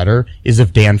Empire better is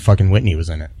if Dan fucking Whitney was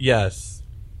in it. Yes.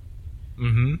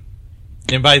 Mm-hmm.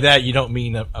 And by that you don't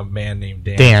mean a man named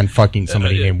Dan. Dan fucking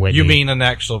somebody named Whitney. You mean an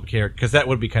actual character, because that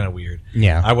would be kind of weird.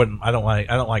 Yeah. I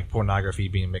don't like pornography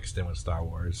being mixed in with Star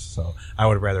Wars, so I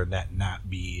would rather that not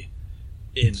be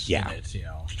in it.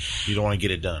 You don't want to get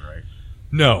it done, right?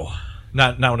 No,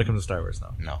 not when it comes to Star Wars.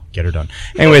 No, get her done.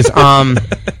 Anyways, damn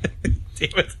it.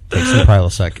 Takes some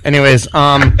Prilosec. Anyways,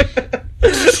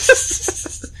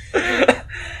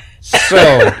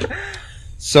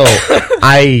 so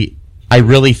I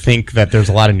really think that there's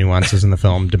a lot of nuances in the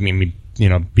film. To me,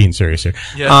 being serious here.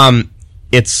 Yeah.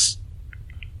 It's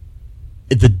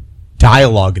the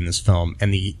dialogue in this film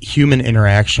and the human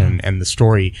interaction and the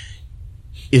story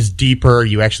is deeper.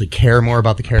 You actually care more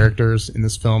about the characters in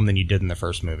this film than you did in the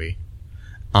first movie.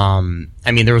 I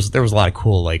mean, there was a lot of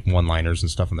cool like one-liners and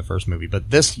stuff in the first movie, but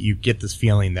this you get this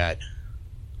feeling that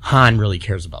Han really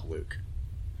cares about Luke.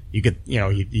 You get,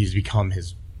 he's become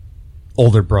his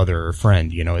older brother or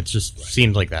friend. It just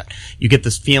seems like that. You get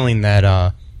this feeling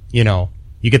that you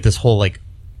get this whole like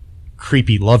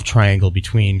creepy love triangle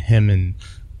between him and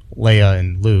Leia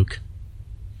and Luke.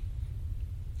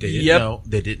 They didn't know.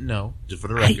 They didn't know. Just for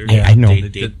the record, I know. They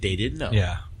didn't know.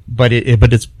 Yeah. But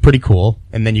it's pretty cool.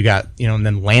 And then you got, and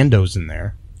then Lando's in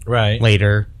there. Right.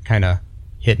 Later, kind of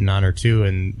hitting on her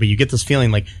too. But you get this feeling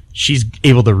like she's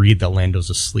able to read that Lando's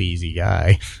a sleazy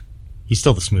guy. He's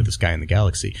still the smoothest guy in the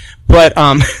galaxy. But,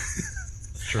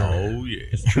 True. Oh, yeah.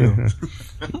 It's true.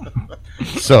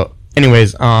 So,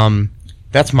 anyways,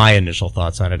 that's my initial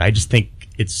thoughts on it. I just think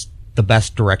it's the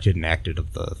best directed and acted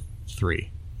of the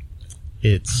three.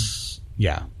 It's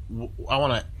yeah. I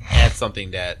want to add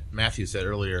something that Matthew said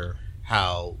earlier.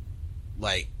 How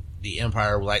like the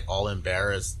Empire were like all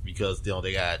embarrassed because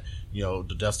they got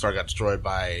the Death Star got destroyed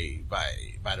by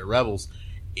the rebels.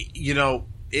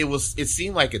 It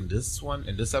seemed like in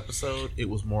this episode it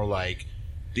was more like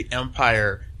the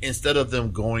Empire, instead of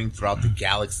them going throughout the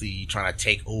galaxy trying to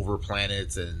take over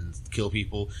planets and kill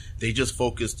people, they just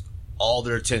focused all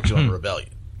their attention on the rebellion.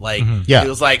 Like it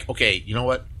was like, okay, you know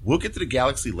what? We'll get to the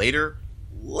galaxy later.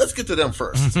 Let's get to them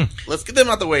first. Let's get them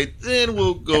out the way, then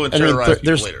we'll go and terrorize people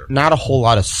there's later. Not a whole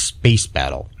lot of space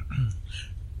battle,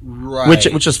 Right?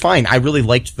 which is fine. I really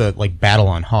liked the battle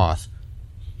on Hoth.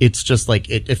 It's just like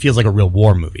it feels like a real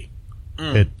war movie.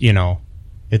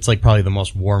 It's like probably the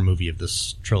most war movie of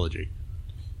this trilogy.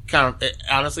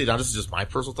 Honestly, now this is just my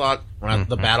personal thought. When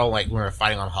the battle, like when we were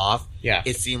fighting on Hoth,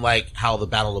 it seemed like how the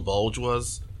Battle of the Bulge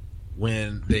was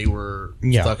when they were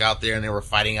stuck out there and they were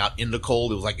fighting out in the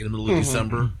cold. It was like in the middle of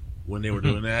December when they were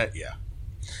doing that. Yeah.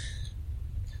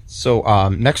 So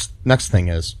next thing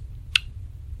is,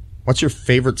 what's your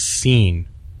favorite scene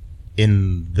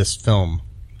in this film,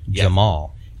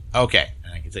 Jamal? Okay,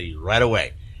 and I can tell you right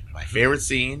away. My favorite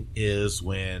scene is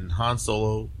when Han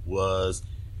Solo was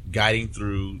guiding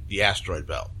through the asteroid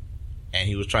belt, and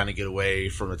he was trying to get away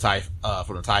from the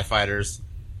TIE fighters,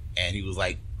 and he was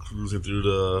like cruising through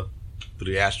the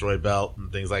asteroid belt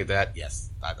and things like that. Yes,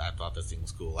 I thought that scene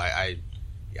was cool. I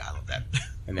love that.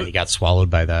 And then he got swallowed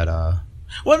by that.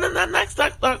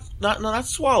 Well, not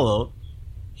swallowed.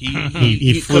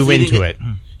 He flew into it.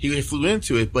 He flew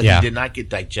into it, but he did not get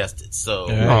digested. So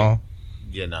it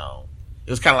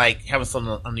was kind of like having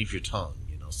something underneath your tongue,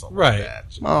 something like that.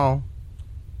 Oh,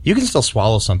 you can still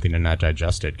swallow something and not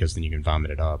digest it because then you can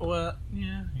vomit it up. Well,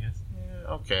 yeah, I guess. Yeah,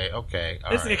 okay.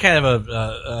 It's like kind of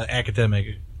a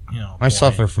academic, I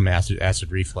suffer from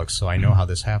acid reflux, so I know how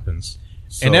this happens.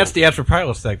 So, and that's the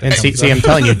Astropilot effect. And see, I'm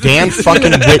telling you, Dan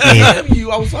fucking Whitney.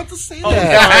 I was about to say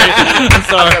that. I'm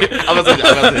sorry.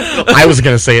 I was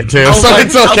going to say it too, so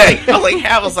it's okay.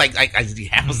 I was like, I just need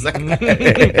half a second.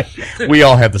 We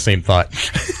all have the same thought.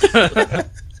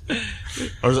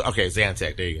 Okay,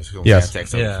 Zantac. There you go. Yes. Zantac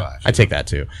 75. I take that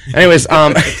too. Anyways,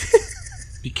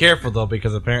 be careful though,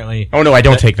 because apparently. Oh no, I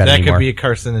don't take that anymore. That could be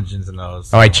carcinogens in those.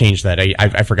 So. Oh, I changed that.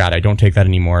 I forgot. I don't take that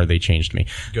anymore. They changed me.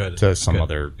 Good. To some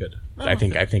other. Good. I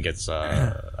think it's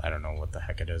I don't know what the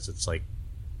heck it is. It's like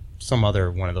some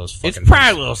other one of those fucking. It's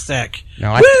Prilosec.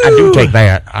 No, I do take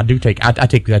that. I take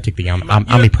the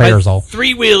omeprazole.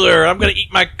 3-wheeler. I'm gonna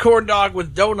eat my corn dog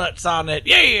with donuts on it.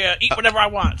 Yeah, eat whatever I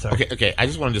want. So. Okay. I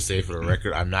just wanted to say for the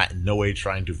record, I'm not in no way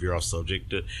trying to veer off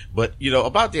subject, but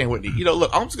about Dan Whitney.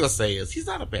 Look, all I'm just gonna say is he's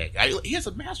not a bad guy. He has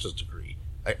a master's degree,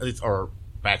 or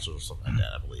bachelor's or something like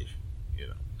that, I believe.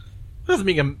 Doesn't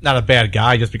make him not a bad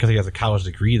guy just because he has a college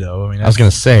degree, though. I was going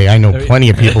to say, I know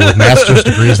plenty of people with master's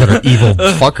degrees that are evil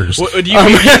fuckers.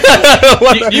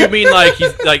 Do you mean like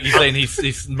he's saying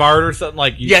he's smart or something?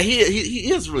 Like he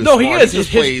is really no, smart.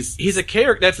 He is. He's a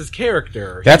character. That's his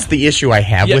character. That's the issue I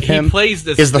have with him. He plays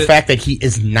this is the fact that he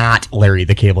is not Larry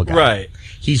the Cable Guy. Right.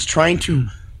 He's trying to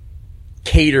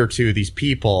cater to these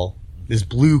people, this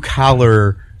blue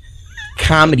collar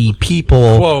comedy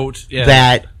people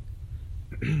that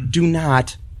do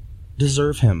not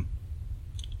deserve him.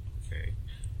 Okay.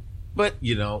 But,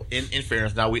 in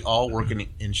fairness, now we all work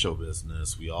in show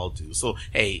business. We all do. So,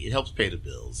 hey, it helps pay the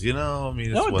bills, I mean,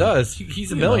 it does.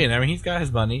 He's a millionaire. I mean, he's got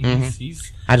his money.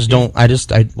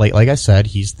 Mm-hmm. Like I said,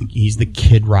 he's the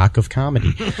Kid Rock of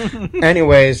comedy.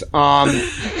 Anyways, I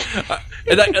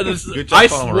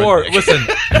swore, listen,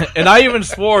 and I even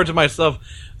swore to myself,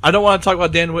 I don't want to talk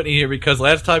about Dan Whitney here because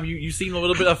last time you seemed a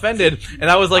little bit offended, and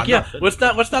I was like, let's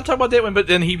not talk about Dan Whitney. But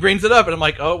then he brings it up, and I'm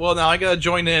like, oh well, now I gotta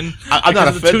join in. I'm not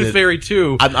offended. Tooth Fairy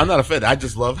 2. I'm not offended. I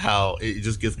just love how it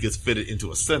just gets fitted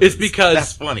into a sentence. It's because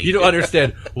that's funny. You don't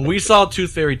understand. When we saw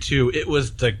Tooth Fairy 2, it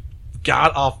was the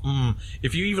god awful.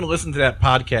 If you even listen to that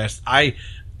podcast,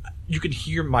 you can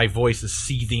hear my voice is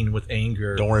seething with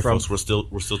anger. Don't worry, folks. We're still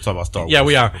talking about Star Wars. Yeah,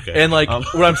 we are. Okay. And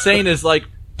what I'm saying is I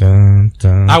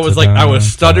was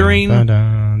stuttering, I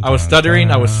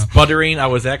was sputtering, I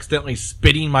was accidentally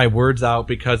spitting my words out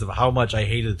because of how much I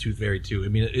hated Tooth Fairy 2. I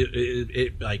mean,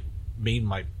 it made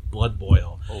my blood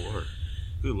boil. Oh Lord,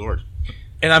 good Lord!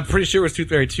 And I'm pretty sure it was Tooth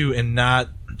Fairy 2 and not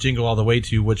Jingle All the Way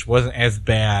 2, which wasn't as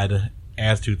bad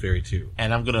as Tooth Fairy 2.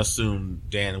 And I'm gonna assume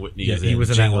Dan Whitney he was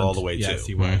in Jingle that All the Way 2. Yes,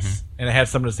 he was. Mm-hmm. And it had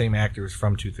some of the same actors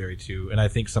from Tooth Fairy 2, and I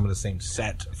think some of the same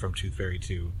set from Tooth Fairy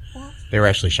 2. They were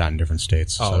actually shot in different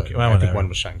states. Oh, okay. I think one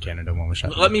was shot in Canada, one was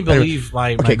shot in Let me believe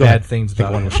my bad things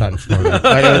about one was shot in Florida.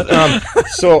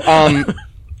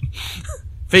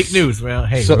 Fake news. Well,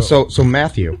 hey. So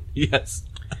Matthew. Yes.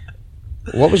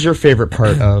 What was your favorite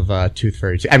part of Tooth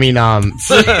Fairy 2? I mean, That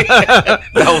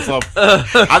was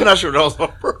I'm not sure that was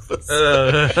on purpose.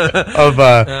 of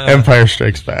Empire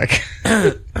Strikes Back.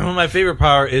 My favorite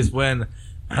part is when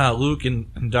Luke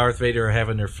and Darth Vader are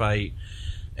having their fight,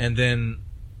 and then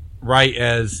right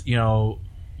as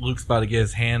Luke's about to get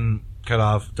his hand cut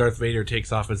off, Darth Vader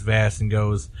takes off his vest and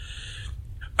goes,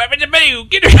 "Get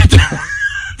her!"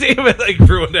 Damn it! I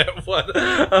ruined that one.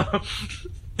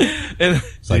 And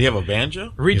Did he have a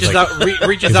banjo? reaches out a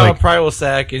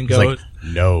Prilosec and goes,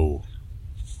 "No,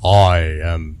 I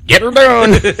am get her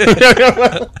down."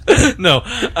 No,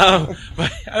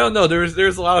 but I don't know.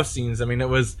 There's a lot of scenes. I mean, it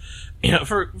was,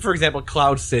 for example,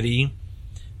 Cloud City.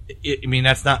 I mean,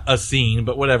 that's not a scene,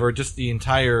 but whatever. Just the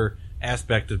entire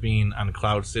aspect of being on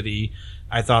Cloud City.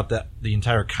 I thought that the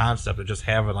entire concept of just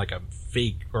having like a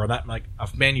fake or not like a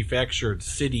manufactured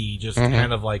city, just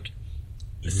kind of like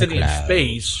a city in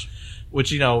space,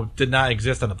 which did not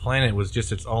exist on the planet. It was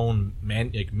just its own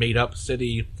made up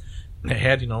city. It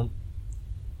had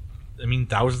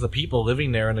thousands of people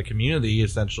living there in a community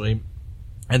essentially,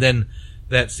 and then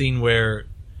that scene where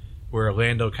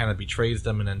Lando kind of betrays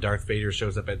them, and then Darth Vader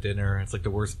shows up at dinner. It's like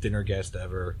the worst dinner guest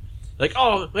ever. Like,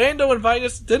 oh, Lando invited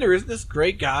us to dinner. Isn't this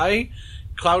great guy?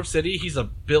 Cloud City, he's a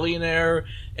billionaire,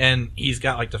 and he's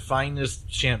got like the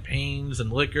finest champagnes and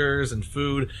liquors and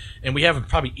food, and we haven't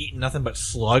probably eaten nothing but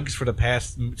slugs for the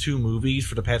past 2 movies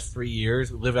for the past 3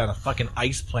 years. We live on a fucking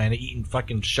ice planet eating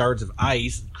fucking shards of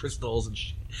ice and crystals and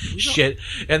shit,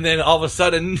 and then all of a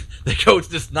sudden they go to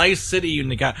this nice city and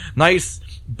they got nice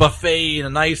buffet and a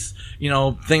nice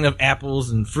thing of apples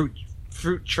and fruit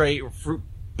tray or fruit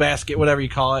basket, whatever you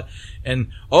call it, and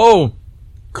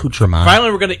accoutrement.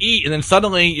 Finally, we're gonna eat, and then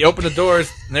suddenly you open the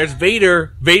doors, and there's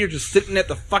Vader. Vader just sitting at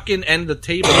the fucking end of the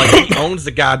table like he owns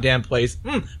the goddamn place.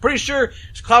 Pretty sure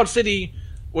it's Cloud City,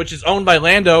 which is owned by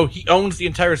Lando. He owns the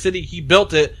entire city. He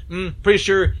built it. Pretty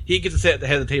sure he gets to sit at the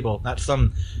head of the table, not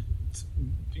some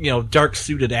dark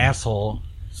suited asshole.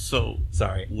 So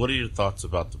sorry. What are your thoughts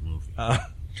about the movie?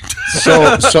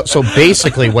 So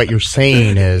basically, what you're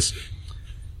saying is,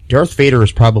 Darth Vader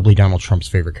is probably Donald Trump's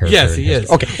favorite character. Yes, he is.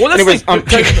 Okay. Well, anyways, can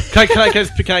I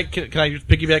just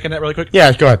piggyback on that really quick?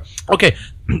 Yeah, go ahead. Okay.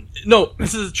 No,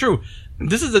 this is true.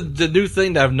 This is the new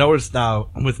thing that I've noticed now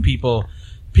with people.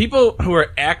 People who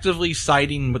are actively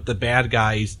siding with the bad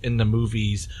guys in the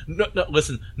movies.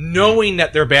 Listen, knowing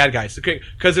that they're bad guys. Okay,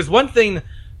 because there's one thing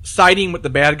siding with the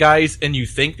bad guys and you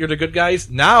think they're the good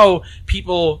guys. Now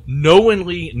people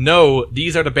knowingly know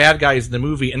these are the bad guys in the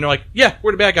movie, and they're like, "Yeah,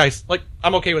 we're the bad guys." Like,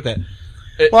 I'm okay with that.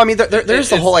 Well, I mean, there's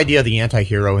the whole idea of the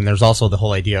anti-hero, and there's also the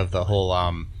whole idea of the whole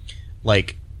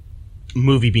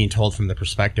movie being told from the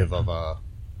perspective of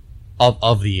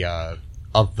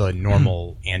the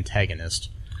normal antagonist,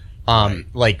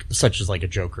 like such as like a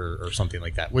Joker or something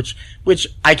like that. Which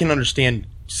I can understand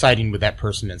siding with that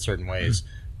person in certain ways,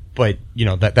 but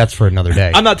that's for another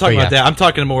day. I'm not talking about that. I'm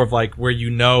talking more of like where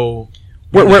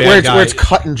where it's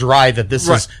cut and dry that this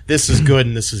is good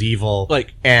and this is evil,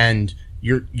 and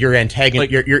your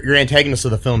antagonist your antagonist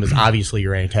of the film is obviously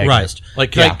your antagonist. Right.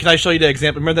 Like, can I show you the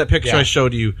example? Remember that picture I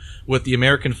showed you with the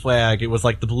American flag? It was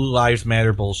like the Blue Lives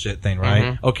Matter bullshit thing, right?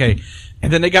 Mm-hmm. Okay.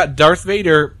 And then they got Darth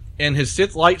Vader and his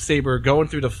Sith lightsaber going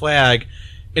through the flag,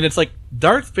 and it's like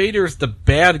Darth Vader's the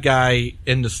bad guy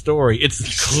in the story.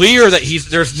 It's clear that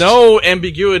there's no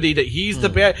ambiguity that he's the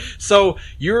bad. So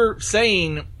you're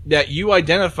saying that you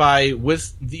identify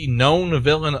with the known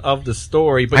villain of the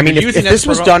story, but I mean, if this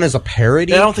was done as a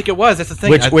parody, I don't think it was. That's the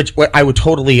thing. Which I would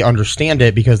totally understand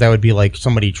it, because that would be like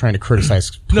somebody trying to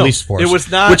criticize police force. It was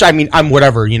not. Which I mean, I'm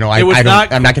whatever. I'm not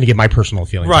going to give my personal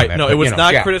feelings. Right. On that, no, but, it was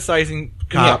not criticizing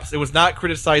cops. Yeah. It was not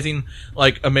criticizing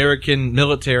like American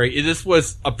military. This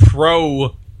was a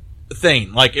pro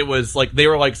thing. Like, it was like they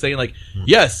were like saying like,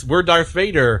 yes, we're Darth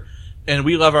Vader and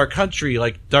we love our country.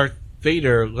 Like Darth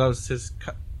Vader loves his.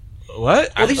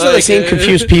 What? Well, these are the same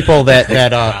confused people that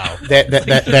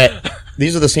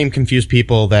these are the same confused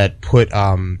people that put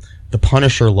the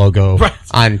Punisher logo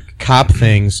on cop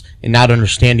things and not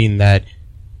understanding that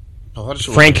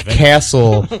Frank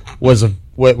Castle was a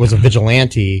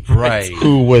vigilante,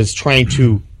 who was trying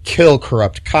to kill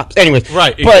corrupt cops. Anyways,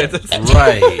 but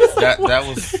that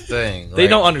was the thing. Right? They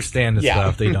don't understand this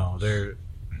stuff. They don't.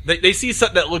 They see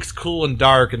something that looks cool and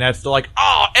dark, and they're like,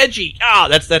 oh, edgy. Ah,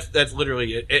 that's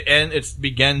literally it. And it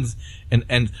begins and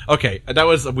ends. Okay, that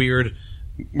was a weird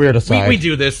aside. We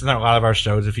do this in a lot of our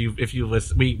shows. If you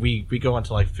listen, we go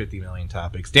into like 50 million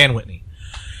topics. Dan Whitney.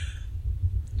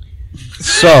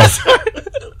 So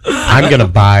I'm gonna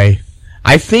buy.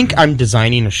 I think I'm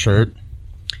designing a shirt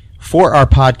for our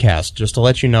podcast, just to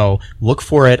let you know, look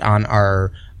for it on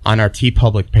our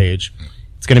TeePublic page.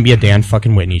 It's going to be a Dan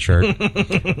fucking Whitney shirt.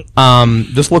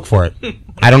 Just look for it.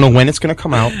 I don't know when it's going to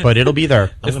come out, but it'll be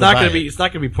there. It's not going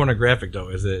to be pornographic though,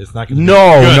 is it? It's not going to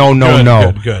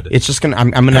No. Good. It's just going to,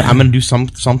 I'm going to do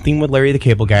something with Larry the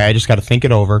Cable Guy. I just got to think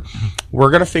it over. We're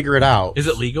going to figure it out. Is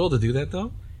it legal to do that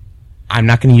though? I'm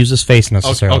not going to use his face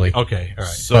necessarily. Okay. All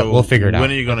right. So but we'll figure it out. When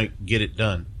are you going to get it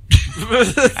done?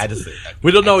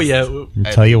 We don't know yet. I'll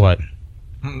tell you what.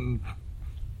 I'm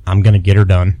going to get her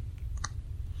done.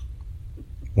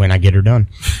 When I get her done.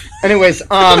 Anyways, so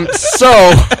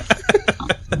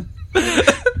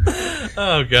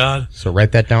oh god. So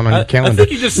write that down on your calendar. I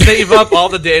think you just save up all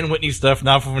the Dan Whitney stuff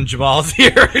now for when Jamal's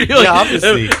here.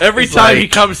 Obviously. Every time he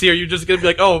comes here, you're just gonna be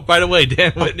like, oh, by the way,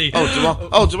 Dan Whitney.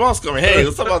 Jamal's coming. Hey,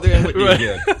 let's talk about Dan Whitney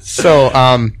again. So,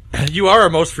 you are our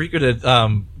most frequented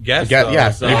guest.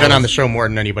 Yes, you've been on the show more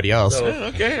than anybody else. So,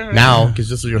 okay. All right. Now, because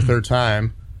this is your third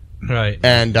time. Right.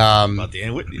 And about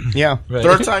Dan Whitney. Yeah. Right.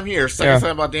 Third time here, second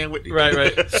time about Dan Whitney.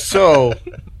 Right. So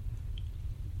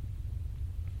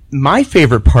my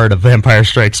favorite part of Empire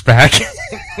Strikes Back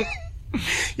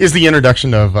is the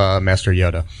introduction of Master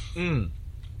Yoda. Okay.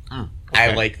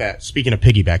 I like that. Speaking of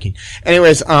piggybacking.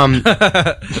 Anyways,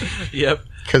 yep.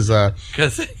 Cuz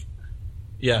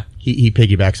yeah. He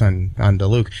piggybacks on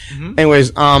Luke. Mm-hmm. Anyways,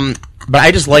 but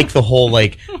I just like the whole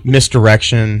like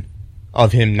misdirection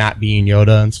of him not being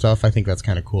Yoda and stuff. I think that's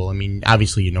kind of cool. I mean,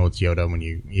 obviously you know it's Yoda when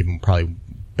you even probably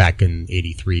back in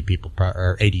 83 people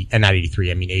or 80 and not 83,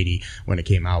 I mean 80 when it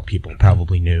came out, people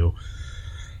probably knew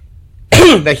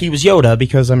that he was Yoda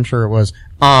because I'm sure it was.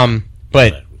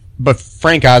 But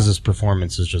Frank Oz's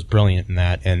performance is just brilliant in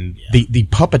that, and the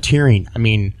puppeteering, I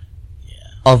mean,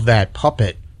 of that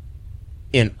puppet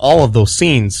in all of those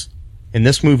scenes in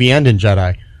this movie and in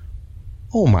Jedi.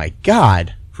 Oh my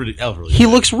god. Pretty elderly. He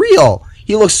looks real.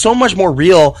 He looks so much more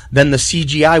real than the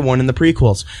CGI one in the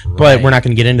prequels. Right. But we're not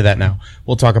going to get into that now.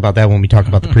 We'll talk about that when we talk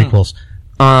about the prequels.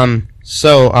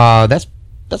 So that's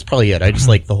probably it. I just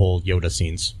like the whole Yoda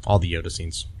scenes, all the Yoda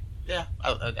scenes. Yeah,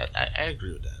 I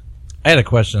agree with that. I had a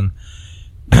question.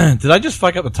 Did I just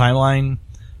fuck up the timeline?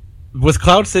 Was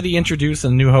Cloud City introduced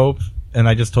in New Hope? And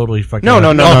I just totally fucked No.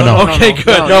 Okay,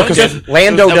 good. No, because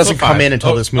Lando doesn't come in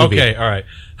until this movie. Okay, all right.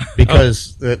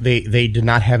 Because they did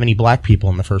not have any black people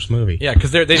in the first movie. Yeah,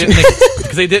 because they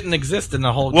didn't exist in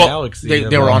the whole galaxy.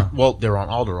 They were on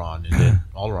Alderaan, and then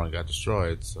Alderaan got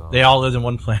destroyed. So they all lived in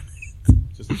one planet.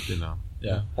 Just, you know.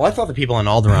 Yeah. Well, I thought the people on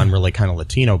Alderaan were like kind of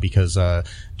Latino because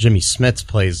Jimmy Smits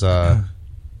plays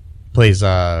Leia's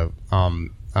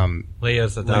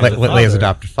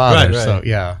adopted father. Right. So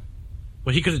yeah.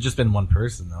 Well, he could have just been one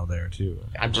person though there too.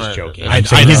 I'm just joking.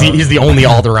 He's the only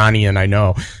Alderaanian I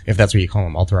know, if that's what you call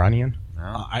him, Alderaanian.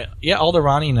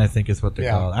 Alderaanian I think is what they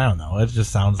call it. I don't know. It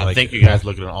just sounds like. I think you guys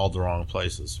looking at all the wrong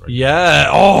places. Right?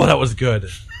 Yeah. Oh, that was good.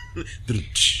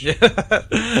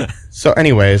 So,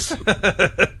 anyways,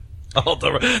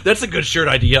 that's a good shirt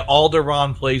idea.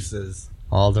 Alderaan places.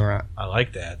 Alderaan. I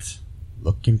like that.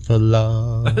 Looking for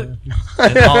love. and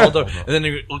then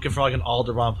you're looking for like an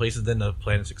Alderaan places, then the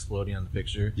planet's exploding on the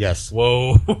picture. Yes.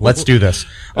 Whoa. Let's do this.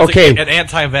 That's okay. Like an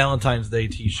anti-Valentine's Day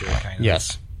t-shirt kind of.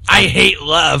 Yes. I hate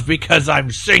love because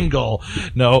I'm single.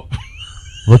 No.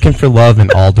 Looking for love in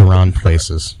Alderaan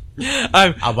places.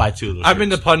 I'll buy two of those. I'm in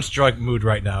the punch drunk mood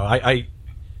right now.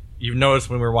 You've noticed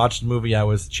when we were watching the movie, I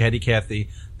was chatty Cathy.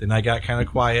 Then I got kind of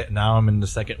quiet. Now I'm in the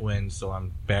second wind, so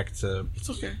I'm back to. It's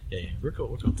okay. Yeah, we're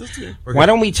cool. Why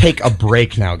don't we take a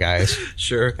break now, guys?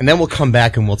 Sure. And then we'll come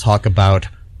back and we'll talk about.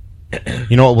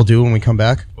 You know what we'll do when we come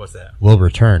back? What's that? We'll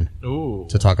return. Ooh.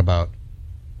 To talk about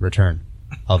Return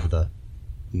of the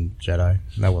Jedi.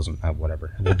 That wasn't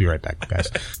whatever. We'll be right back, guys.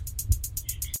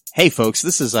 Hey, folks,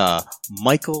 this is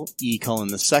Michael E. Cullen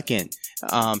II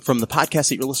from the podcast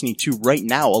that you're listening to right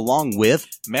now, along with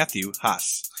Matthew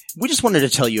Haas. We just wanted to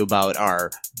tell you about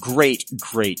our great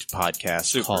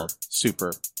podcast called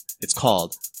Super. It's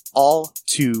called All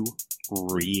Too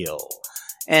Real.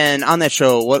 And on that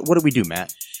show, what do we do,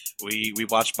 Matt? We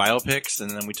watch biopics,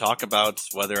 and then we talk about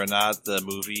whether or not the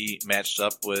movie matched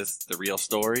up with the real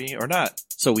story or not.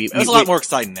 So it was a lot more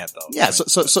exciting than that, though. Yeah,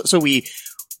 so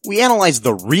we analyze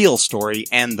the real story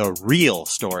and the real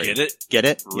story. Get it? Get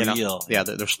it? Real. You know, yeah,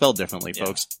 they're spelled differently,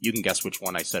 folks. You can guess which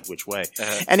one I said which way.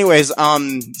 Anyways,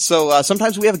 so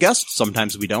sometimes we have a guest,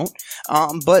 sometimes we don't.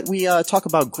 But we talk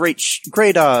about great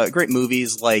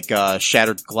movies like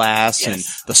Shattered Glass and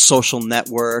The Social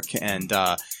Network and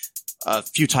a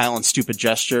futile and stupid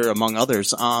gesture, among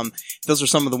others. Those are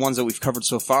some of the ones that we've covered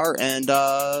so far, and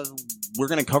we're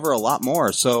going to cover a lot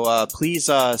more. So please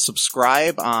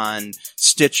subscribe on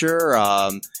Stitcher,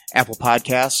 Apple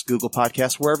Podcasts, Google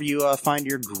Podcasts, wherever you find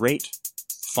your great,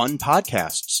 fun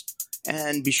podcasts.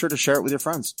 And be sure to share it with your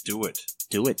friends. Do it.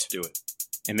 Do it. Do it.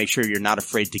 And make sure you're not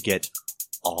afraid to get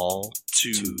all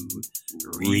too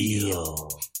real.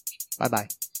 Bye-bye.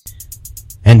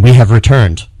 And we have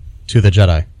returned to the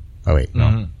Jedi. Oh, wait, no.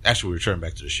 Mm-hmm. Actually, we returned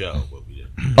back to the show. What we did.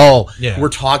 Oh, Yeah. we're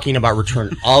talking about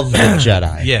Return of the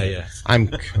Jedi. Yeah. I'm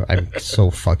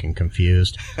so fucking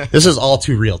confused. This is All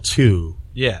Too Real 2.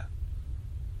 Yeah.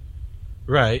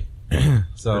 Right.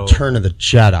 So Return of the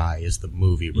Jedi is the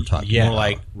movie we're talking Yeah. More about.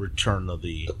 like Return of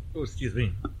the Oh, excuse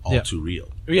me. All Yeah. Too Real.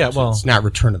 Yeah, well, It's not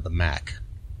Return of the Mac.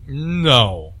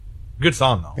 no. Good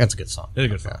song, though. That's a good song. It's a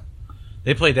good song.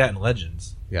 They played that in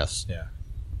Legends. Yes. Yeah.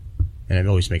 And it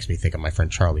always makes me think of my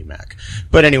friend Charlie Mack.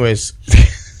 But anyways.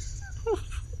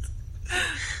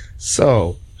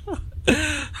 So.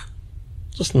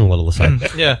 Just a little aside.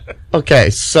 Yeah. Okay,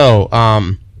 so,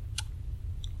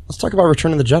 let's talk about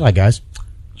Return of the Jedi, guys.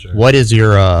 Sure. What is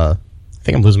your, I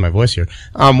think I'm losing my voice here.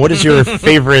 What is your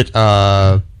favorite,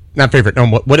 not favorite, no,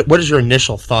 what is your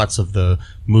initial thoughts of the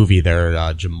movie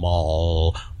there,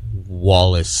 Jamal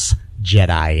Wallace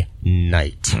Jedi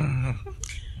Knight?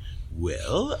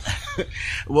 Well,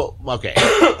 okay.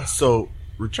 So,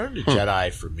 Return to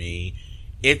Jedi for me,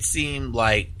 it seemed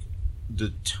like the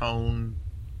tone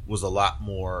was a lot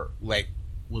more like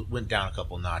went down a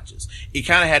couple notches. It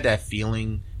kind of had that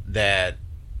feeling that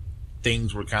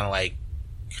things were kind of like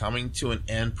coming to an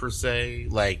end per se.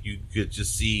 Like you could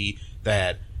just see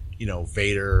that,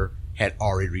 Vader had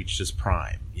already reached his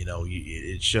prime.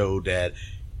 It showed that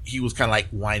he was kind of like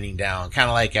winding down, kind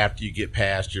of like after you get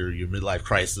past your midlife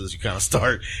crisis, you kind of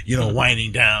start,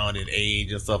 winding down in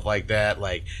age and stuff like that.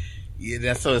 Like,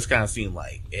 that's what it's kind of seemed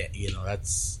like.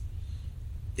 That's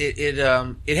it.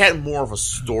 It had more of a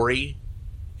story.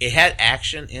 It had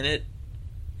action in it,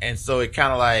 and so it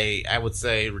kind of like, I would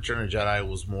say Return of the Jedi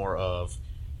was more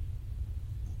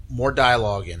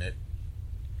dialogue in it,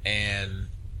 and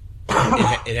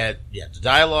it had the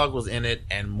dialogue was in it,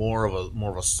 and more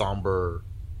of a somber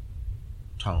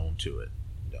tone to it.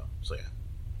 So yeah.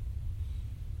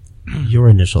 Your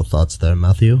initial thoughts there,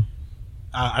 Matthew?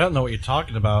 I don't know what you're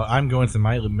talking about. I'm going through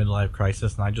my midlife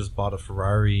crisis, and I just bought a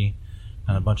Ferrari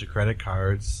and a bunch of credit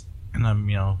cards, and I'm,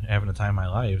 having a time of my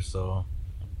life. So,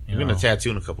 You're gonna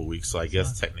tattoo in a couple weeks, so I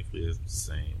guess technically it's the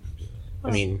same.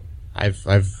 I mean, I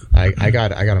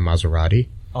got a Maserati.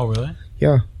 Oh, really?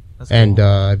 Yeah. That's And cool.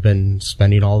 I've been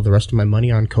spending all the rest of my money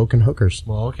on Coke and hookers.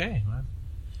 Well, okay.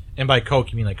 And by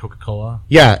Coke, you mean like Coca-Cola?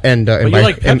 Yeah, and But you by,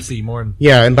 like Pepsi more than...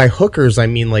 Yeah, and by hookers I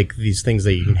mean like these things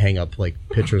that you can hang up like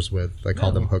pictures with. I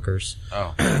call them hookers.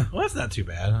 Oh, Well, that's not too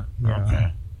bad.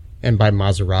 okay. And by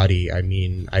Maserati I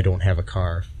mean I don't have a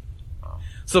car.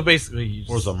 So basically, you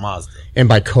Where's just, a Mazda? And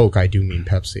by Coke I do mean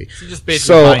Pepsi. you're just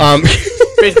basically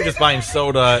basically just buying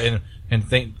soda and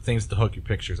things to hook your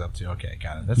pictures up to. Okay,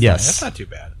 got it. That's Yes. fine. That's not too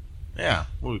bad. Yeah.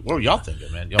 What were y'all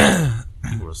thinking, man? You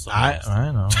were so nice.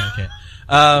 I know. Okay.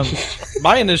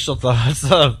 My initial thoughts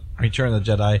of Return of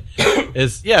the Jedi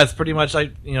is, it's pretty much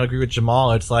I agree with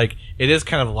Jamal. It's like it is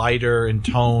kind of lighter in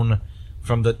tone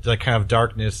from the kind of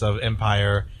darkness of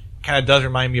Empire. Kind of does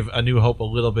remind me of A New Hope a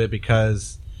little bit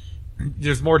because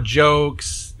there's more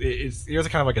jokes. There's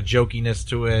kind of like a jokiness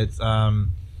to it.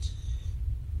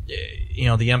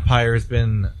 The Empire has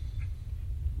been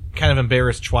kind of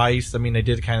embarrassed twice. I mean, they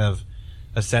did kind of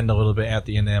ascend a little bit at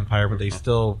the end of the Empire, but they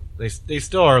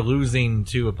still are losing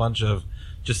to a bunch of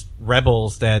just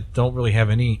rebels that don't really have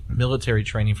any military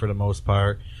training for the most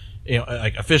part.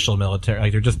 Like official military,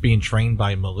 like they're just being trained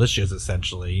by militias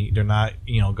essentially. They're not,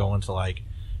 going to like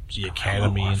the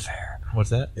academy.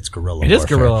 What's that? It's guerrilla It is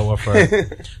warfare. guerrilla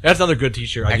warfare. That's another good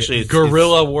T-shirt. Actually, it's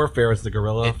guerrilla warfare is the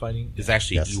guerrilla fighting. It's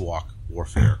actually Yes. Ewok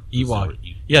warfare. Ewok.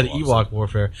 It's Yeah, the Ewok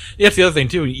warfare. Yeah, that's the other thing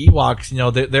too. Ewoks,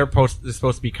 they're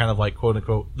supposed to be kind of like quote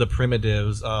unquote the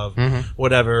primitives of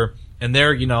whatever, and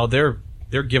they're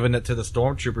giving it to the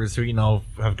stormtroopers who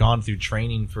have gone through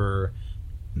training for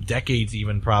decades,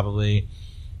 even probably,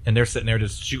 and they're sitting there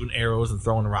just shooting arrows and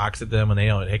throwing rocks at them, and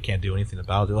they can't do anything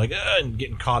about it. They're like and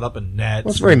getting caught up in nets.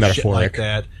 Well, it's very and shit metaphoric. like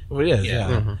that. Well, it is,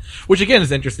 yeah. Which again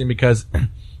is interesting because.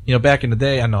 Back in the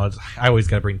day, I know I always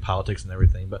got to bring politics and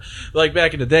everything, but like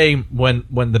back in the day when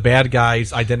the bad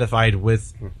guys identified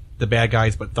with the bad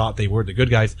guys but thought they were the good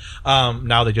guys,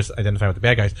 now they just identify with the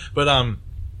bad guys. But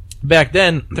back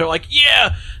then they're like,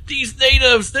 yeah, these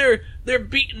natives, they're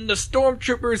beating the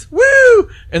stormtroopers, woo!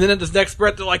 And then in this next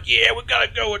breath they're like, yeah, we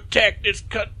gotta go attack this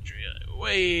country.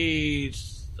 Wait,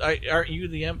 aren't you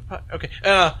the Empire? Okay,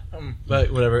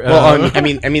 but whatever. Well, I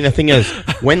mean, the thing is,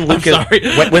 when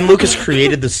Lucas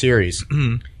created the series,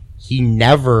 he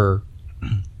never,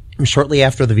 shortly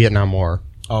after the Vietnam War,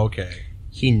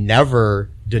 he never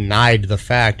denied the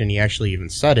fact, and he actually even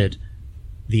said it.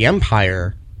 The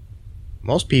Empire,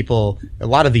 most people, a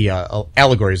lot of the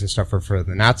allegories and stuff are for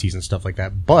the Nazis and stuff like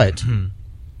that, but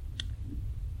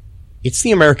it's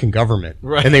the American government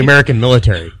and the American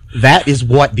military. That is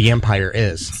what the Empire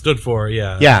is. Stood for,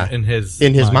 yeah. Yeah. In his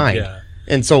mind. Yeah.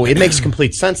 And so it makes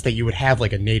complete sense that you would have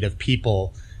like a native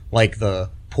people, like the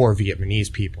poor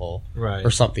Vietnamese people, right, or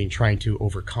something, trying to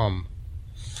overcome.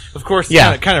 Of course,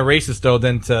 kind of racist though.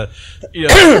 Then to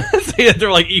say that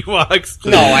they're like Ewoks.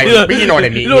 No, but you know what I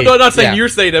mean. No, not saying you're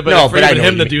saying that, but for even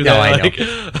him to do that. I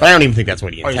know. But I don't even think that's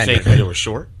what he intended. Are you saying they were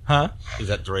short? Huh? Is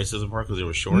that the racism part because they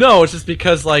were short? No, it's just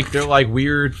because like they're like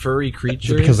weird furry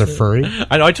creatures. Because they're furry.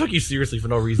 I know. I took you seriously for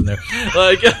no reason there.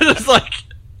 Like it's like.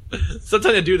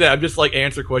 Sometimes I do that. I'm just like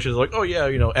answer questions like, oh yeah,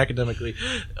 academically.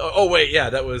 Oh wait,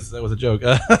 yeah, that was a joke.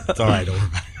 It's all right.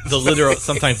 Don't worry about it.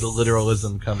 Sometimes the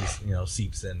literalism comes,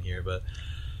 seeps in here, but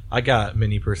I got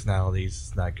many personalities.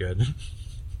 It's not good.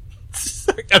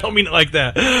 I don't mean it like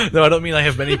that. No, I don't mean I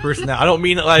have many personalities. I don't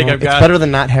mean it like I've got. It's better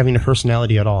than not having a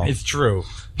personality at all. It's true.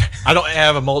 I don't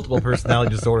have a multiple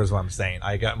personality disorder is what I'm saying.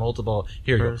 I got multiple.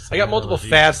 Here you go. I got multiple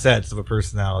facets of a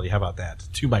personality. How about that?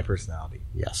 To my personality.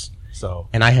 Yes. So,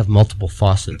 and I have multiple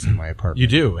faucets in my apartment. You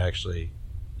do, actually.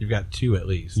 You've got 2 at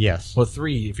least. Yes. Well,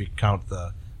 3 if you count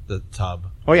the tub.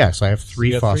 Oh yeah, so I have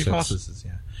 3 faucets. 3 faucets,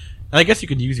 yeah. And I guess you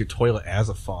could use your toilet as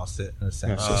a faucet in a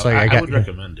sense. So I would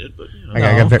recommend it, but I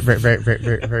got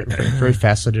very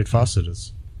faceted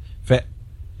faucets.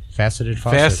 Faceted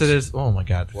faucets. Faceted. Oh my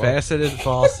god. What? Faceted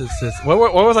faucets. Where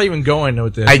was I even going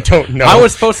with this? I don't know. I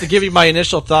was supposed to give you my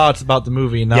initial thoughts about the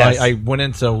movie. Now yes. I went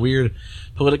into a weird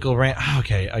political rant.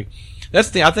 Okay, that's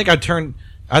the thing.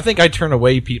 I think I turn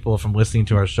away people from listening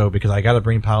to our show because I got to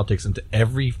bring politics into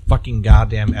every fucking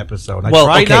goddamn episode. I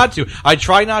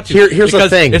try not to. Here's the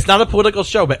thing. It's not a political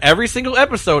show, but every single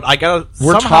episode I got to.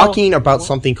 We're talking about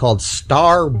something called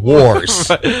Star Wars.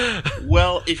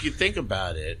 Well, if you think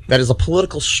about it, that is a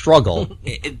political struggle.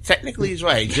 It technically is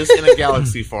right, just in a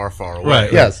galaxy far, far away.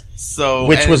 Right. Yes. So,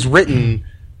 which was written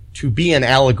to be an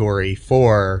allegory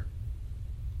for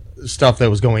stuff that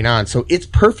was going on. So it's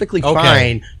perfectly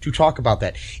fine to talk about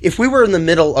that. If we were in the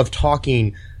middle of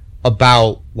talking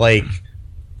about, like,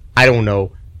 I don't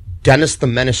know, Dennis the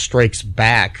Menace Strikes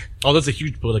Back. Oh, that's a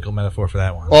huge political metaphor for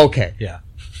that one. Okay. Yeah.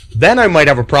 Then I might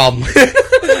have a problem.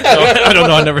 I don't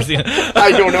know. I've never seen it.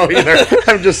 I don't know either.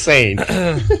 I'm just saying.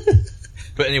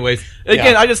 But anyways,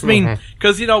 again, I just mean,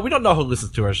 because, we don't know who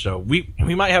listens to our show. We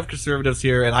might have conservatives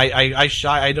here, and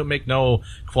I don't make no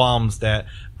qualms that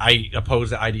I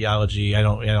oppose the ideology. I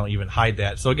don't even hide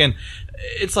that. So again,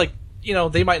 it's like,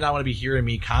 they might not want to be hearing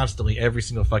me constantly every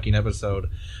single fucking episode,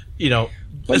 but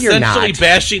essentially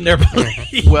bashing their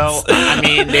beliefs. Well, I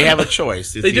mean, they have a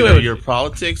choice. It's either your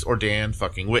politics or Dan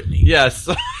fucking Whitney. Yes.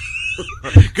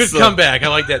 Good comeback. I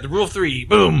like that. The rule of 3.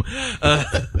 Boom.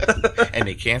 And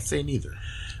they can't say neither.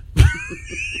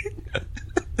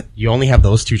 You only have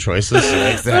those 2 choices?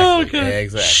 Exactly. Oh, okay. Yeah,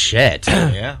 exactly. Shit.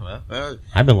 Yeah. Well,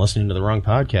 I've been listening to the wrong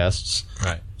podcasts.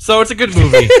 Right. So it's a good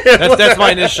movie. That's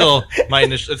my initial.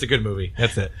 It's a good movie.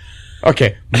 That's it.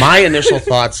 Okay. My initial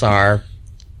thoughts are.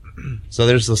 So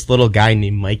there's this little guy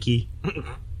named Mikey.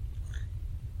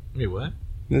 Wait, what?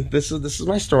 This is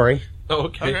my story. Oh,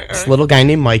 okay. This little guy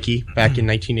named Mikey back in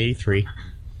 1983.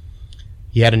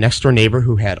 He had a next door neighbor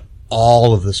who had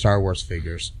all of the Star Wars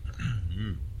figures.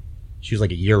 She was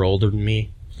like a year older than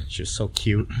me. She was so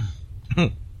cute.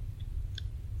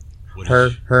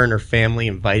 Her and her family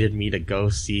invited me to go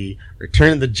see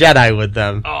Return of the Jedi with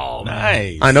them. Oh,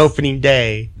 nice. On opening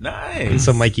day. Nice. And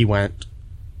so Mikey went.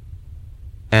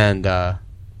 And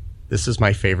this is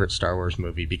my favorite Star Wars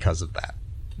movie because of that.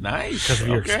 Nice. Because of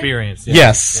your experience. Yeah.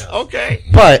 Yes. Yeah. Okay.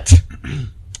 But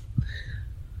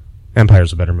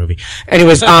Empire's a better movie.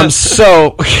 Anyways,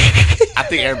 so I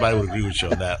think everybody would agree with you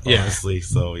on that, honestly.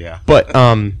 So yeah. But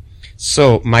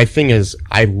so my thing is,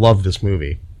 I love this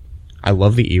movie. I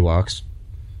love the Ewoks.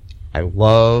 I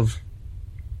love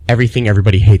everything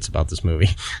everybody hates about this movie.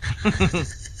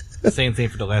 Same thing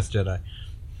for The Last Jedi.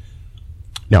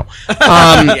 No.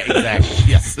 Yeah, exactly.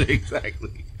 Yes,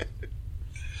 exactly.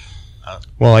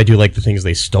 Well, I do like the things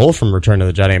they stole from Return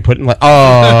of the Jedi and put in like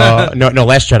no,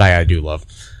 Last Jedi I do love.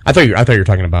 I thought you were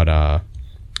talking about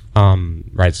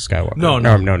Rise of Skywalker.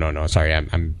 No. Sorry,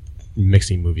 I'm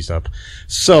mixing movies up.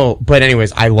 So, but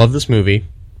anyways, I love this movie.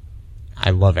 I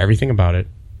love everything about it.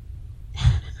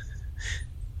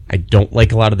 I don't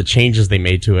like a lot of the changes they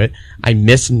made to it. I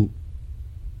miss the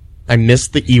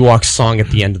Ewoks song at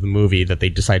the end of the movie that they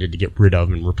decided to get rid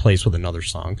of and replace with another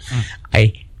song.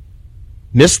 I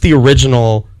miss the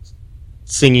original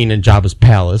singing in Jabba's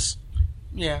palace.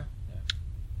 Yeah.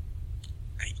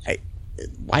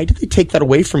 Why did they take that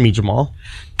away from me, Jamal?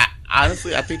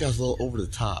 Honestly, I think that was a little over the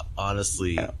top,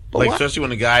 honestly. But Especially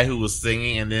when the guy who was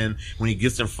singing, and then when he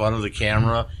gets in front of the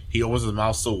camera, he opens his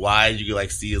mouth so wide you can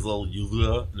like see his little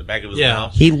uvula in the back of his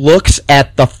mouth. He looks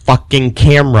at the fucking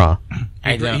camera.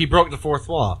 He broke the fourth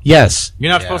wall. Yes. You're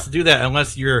not supposed to do that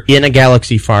unless you're in a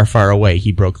galaxy far, far away.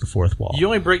 He broke the fourth wall. You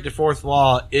only break the fourth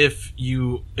wall if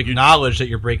you acknowledge that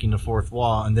you're breaking the fourth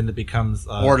wall, and then it becomes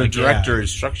or the director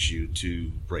instructs you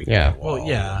to break that wall. Well,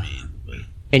 yeah.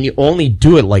 And you only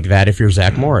do it like that if you're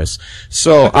Zach Morris.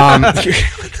 So,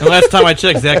 the last time I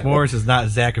checked, Zach Morris is not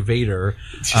Zach Vader.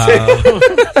 Saved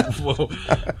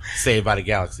by the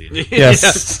Galaxy.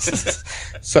 Yes.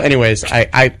 So, anyways,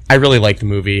 I really like the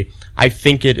movie. I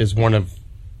think it is one of,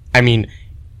 I mean,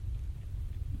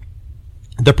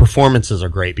 the performances are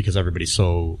great because everybody's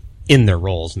so in their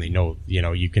roles and they know,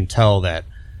 you can tell that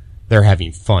they're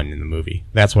having fun in the movie.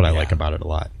 That's what I like about it a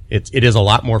lot. It is a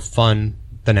lot more fun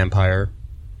than Empire.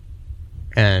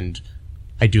 And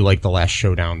I do like the last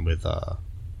showdown with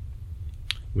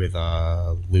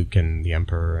Luke and the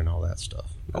Emperor and all that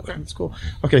stuff. Okay, that's cool.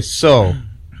 Okay, so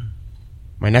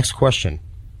my next question: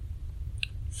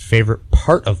 favorite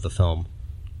part of the film?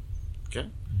 Okay,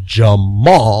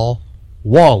 Jamal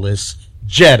Wallace,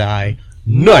 Jedi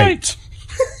Knight.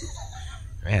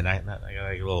 Man, I got like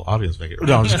a little audience back here.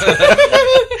 No, I'm just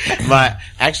but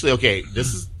actually, okay,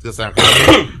 this sounds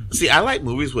see, I like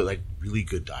movies with like really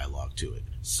good dialogue to it.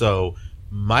 So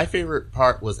my favorite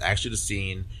part was actually the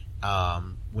scene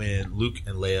when Luke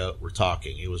and Leia were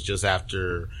talking. It was just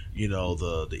after the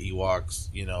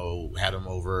Ewoks had them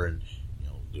over and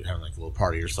they were having like a little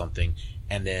party or something,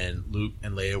 and then Luke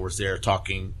and Leia were there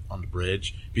talking on the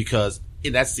bridge because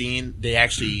in that scene they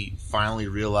actually finally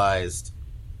realized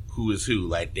who is who.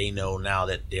 Like they know now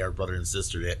that they are brother and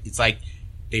sister. It's like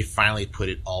they finally put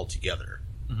it all together,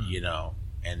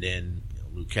 and then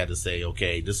Luke had to say,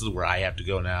 okay, this is where I have to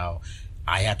go now.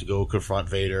 I have to go confront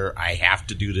Vader. I have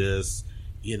to do this,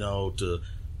 to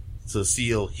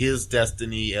seal his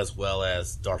destiny as well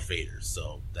as Darth Vader's.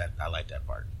 So that I like that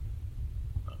part.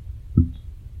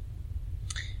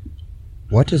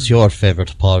 What is your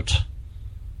favorite part?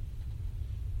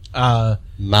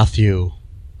 Matthew.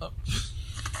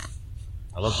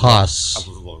 I love Haas.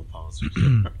 I love Logan Paul.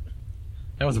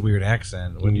 That was a weird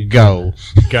accent. When you go.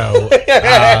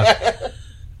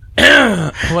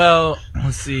 Well,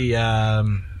 let's see.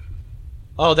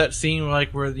 That scene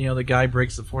where the guy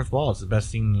breaks the fourth wall. It's the best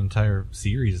scene in the entire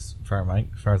series, as far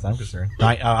as I'm concerned.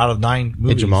 Out of 9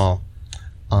 movies. Hey Jamal,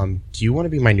 do you want to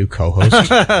be my new co-host?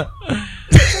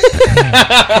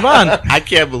 Come on! I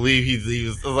can't believe he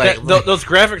was like those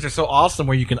graphics are so awesome.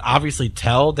 Where you can obviously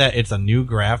tell that it's a new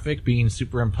graphic being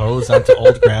superimposed onto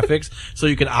old graphics, so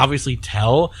you can obviously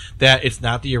tell that it's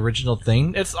not the original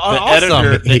thing. It's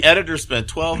awesome. The editor spent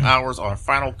 12 hours on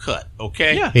Final Cut.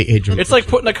 Okay, yeah. Hey, Jamal, it's like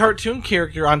putting a cartoon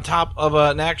character on top of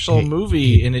an actual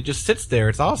movie, and it just sits there.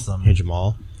 It's awesome. Hey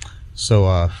Jamal,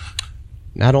 so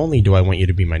not only do I want you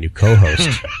to be my new co-host,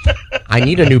 I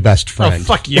need a new best friend. Oh,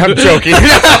 fuck you. I'm joking.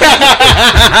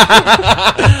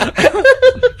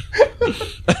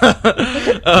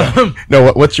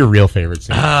 No, what's your real favorite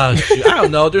scene? Shoot, I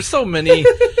don't know. There's so many.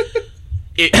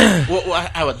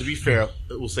 To be fair,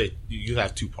 we'll say you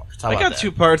have 2 parts. I got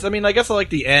 2 parts. I mean, I guess I like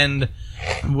the end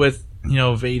with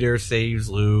Vader saves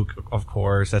Luke. Of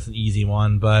course, that's an easy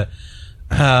one. But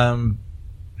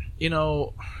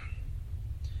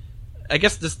I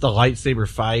guess just the lightsaber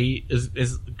fight is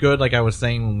good. Like I was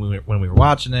saying when we were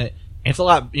watching it, it's a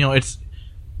lot. It's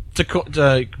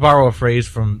to borrow a phrase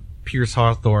from Pierce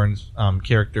Hawthorne's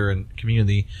character in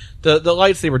Community. The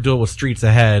lightsaber duel was streets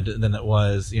ahead than it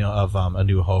was of A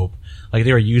New Hope. Like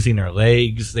they were using their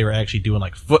legs, they were actually doing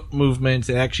like foot movements.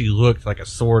 It actually looked like a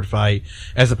sword fight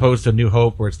as opposed to A New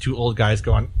Hope where it's 2 old guys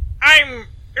going, "I'm."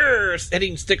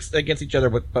 Hitting sticks against each other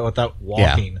but without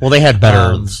walking. Yeah. Well, they had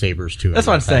better sabers too. That's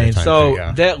what I'm saying.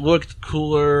 So that looked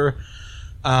cooler.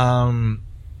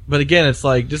 But again, it's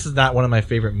like this is not one of my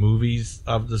favorite movies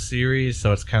of the series,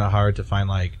 so it's kind of hard to find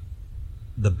like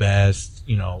the best,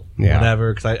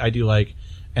 whatever. Because I do like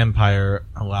Empire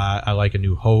a lot. I like A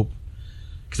New Hope.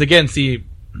 Because again, see,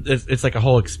 it's like a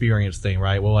whole experience thing,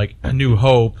 right? Well, like A New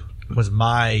Hope was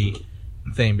my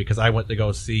thing because I went to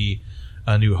go see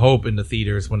A New Hope in the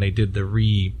theaters when they did the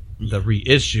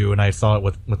reissue, and I saw it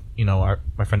with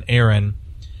my friend Aaron,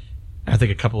 I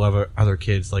think a couple of other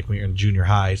kids, like when you're in junior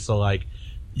high. So like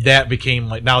that became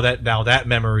like now that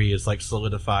memory is like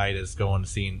solidified as going to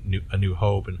see A New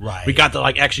Hope, and we got to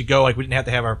like actually go, like we didn't have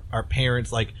to have our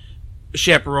parents like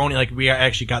chaperone, like we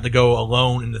actually got to go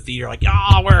alone in the theater, like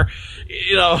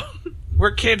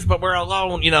we're kids but we're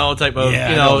alone, type of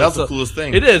that's the coolest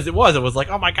thing. It was like,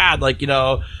 oh my god, like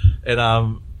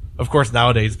and of course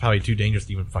nowadays it's probably too dangerous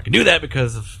to even fucking do that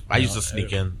because of I used to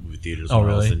sneak in movie theaters when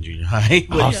I was in junior high.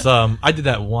 Awesome. I did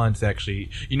that once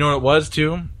actually. You know what it was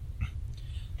too?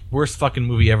 Worst fucking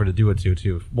movie ever to do it to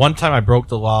too. One time I broke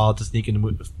the law to sneak in the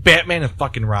movie. It was Batman and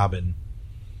fucking Robin.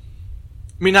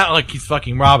 I mean, not like he's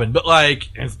fucking Robin, but like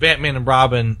it's Batman and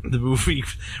Robin, the movie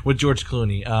with George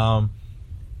Clooney.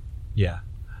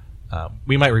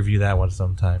 We might review that one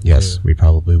sometime. Yes, too. we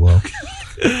probably will.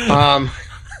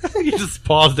 You just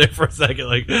paused there for a second,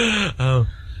 like.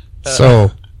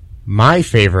 So, my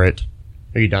favorite.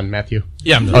 Are you done, Matthew?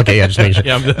 Yeah, I'm done. Okay, yeah, just making sure.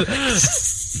 Yeah, I'm done.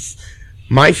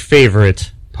 My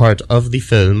favorite part of the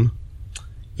film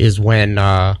is when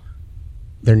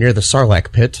they're near the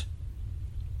Sarlacc pit,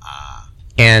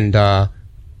 and the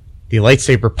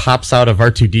lightsaber pops out of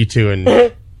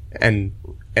R2-D2 and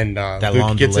that Luke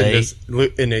long gets delay. in this,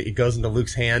 and it goes into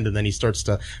Luke's hand, and then he starts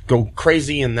to go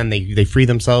crazy, and then they free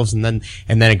themselves, and then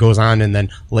it goes on, and then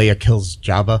Leia kills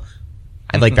Jabba.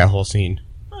 I like that whole scene.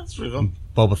 That's pretty cool.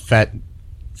 Boba Fett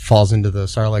falls into the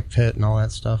Sarlacc pit and all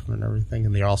that stuff and everything,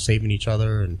 and they're all saving each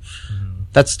other, and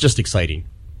that's just exciting.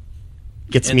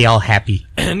 Gets me all happy.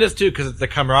 And this too, because it's the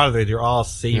camaraderie. They're all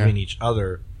saving each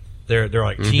other. They're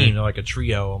like team. They're like a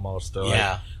trio almost.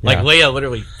 They're like Leia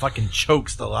literally fucking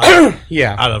chokes the life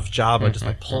out of Jabba just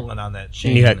by pulling on that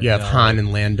chain. And you have Han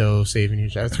and Lando saving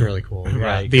each other. That's really cool.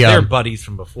 Right. They're buddies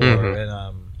from before.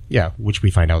 And, which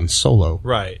we find out in Solo.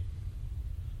 Right.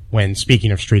 When,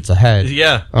 speaking of Streets Ahead,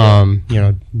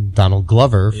 Donald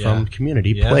Glover from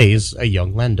Community plays a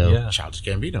young Lando. Yeah. Childish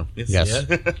Gambino. Yes.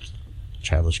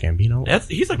 Childish Gambino.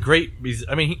 He's a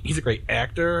great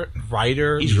actor,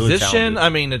 writer, he's musician. Really I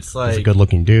mean, it's like he's a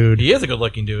good-looking dude. He is a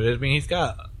good-looking dude. I mean, he's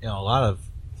got a lot of.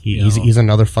 He's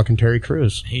another fucking Terry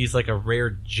Crews. He's like a rare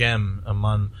gem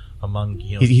among.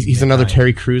 He's another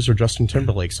Terry Crews or Justin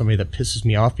Timberlake. Somebody that pisses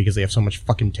me off because they have so much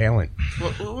fucking talent.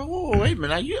 Wait a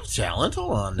minute, you have talent.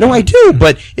 Hold on. No, I do,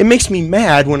 but it makes me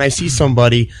mad when I see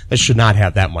somebody that should not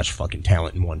have that much fucking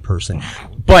talent in one person.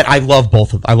 But I love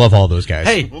I love all those guys.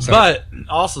 Hey, but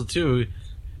also too,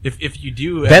 if you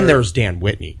do, then there's Dan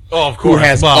Whitney. Oh, of course, who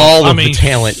has all of the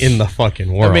talent in the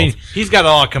fucking world. I mean, he's got it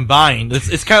all combined.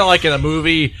 It's kind of like in a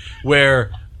movie where.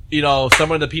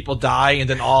 Some of the people die, and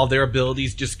then all their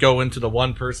abilities just go into the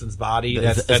one person's body.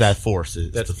 That's that force.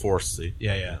 That's the force. See?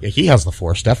 Yeah. He has the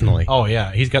force, definitely. Oh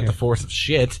yeah, he's got the force of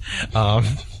shit.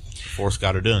 Force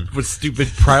got her done with stupid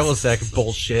Prilosec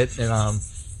bullshit, and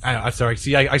I'm sorry.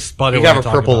 See, I sputtered. You have a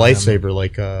purple lightsaber,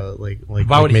 like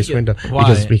Mace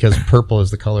Windu, because purple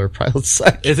is the color of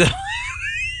Prilosec. Is it?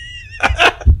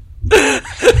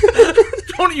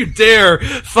 Don't you dare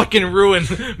fucking ruin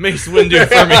Mace Windu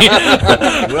for me.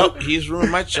 Well, he's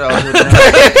ruined my childhood now.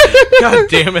 God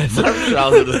damn it. My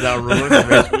childhood is now ruined for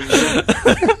Mace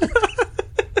Windu.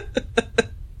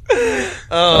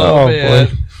 Oh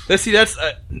man. Boy. See, that's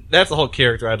the whole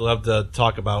character I'd love to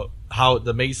talk about. How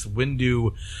the Mace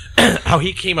Windu, how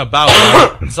he came about.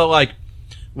 Right? So, like,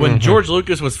 when George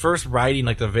Lucas was first writing,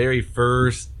 like, the very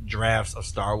first drafts of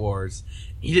Star Wars,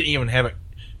 he didn't even have it.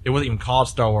 It wasn't even called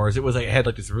Star Wars. It had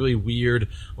like this really weird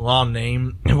long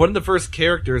name. And one of the first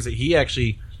characters that he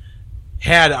actually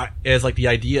had as like the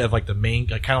idea of like the main,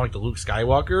 like kind of like the Luke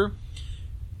Skywalker,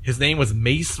 his name was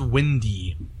Mace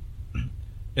Windu.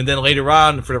 And then later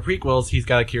on for the prequels, he's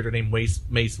got a character named Mace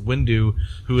Windu,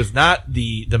 who is not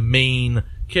the main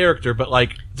character, but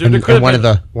like and one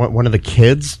of the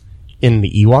kids in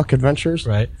the Ewok Adventures,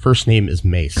 right? First name is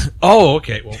Mace. Oh,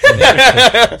 okay. Well,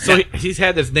 so he's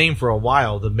had this name for a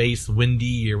while, the Mace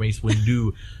Windu or Mace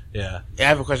Windu. Yeah. I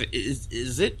have a question.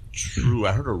 Is it true?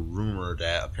 I heard a rumor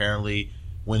that apparently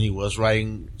when he was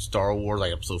writing Star Wars,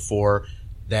 like Episode 4,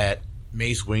 that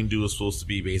Mace Windu was supposed to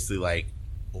be basically like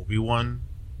Obi-Wan.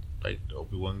 Like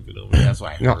Obi-Wan Kenobi. That's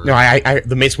what I heard. No,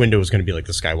 the Mace Windu was going to be like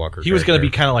the Skywalker. He was going to be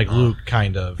kind of like Luke,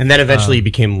 kind of. And then eventually he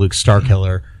became Luke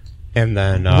Starkiller. And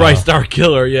then Star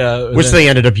Killer, yeah, which they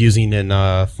ended up using in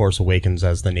Force Awakens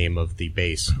as the name of the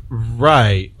base.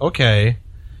 Right. Okay.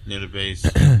 Near the base.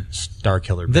 Star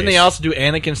Killer. Didn't they also do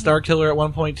Anakin Star Killer at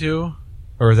one point too,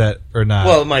 or is that or not?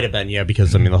 Well, it might have been, yeah,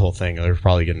 because I mean the whole thing they're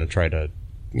probably going to try to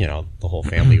the whole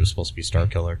family was supposed to be Star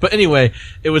Killer. But anyway,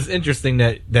 it was interesting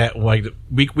that like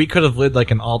we could have lived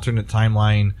like an alternate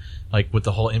timeline, like with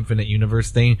the whole infinite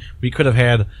universe thing. We could have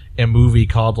had a movie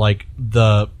called like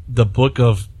the Book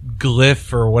of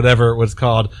Glyph or whatever it was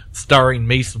called, starring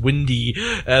Mace Windu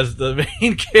as the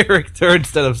main character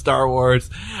instead of Star Wars.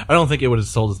 I don't think it would have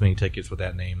sold as many tickets with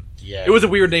that name. Yeah. It was a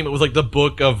weird name. It was like the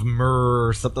Book of Myrrh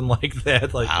or something like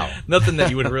that. Like nothing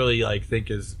that you would really like think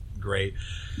is great.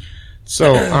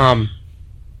 So,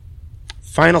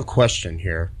 final question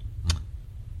here.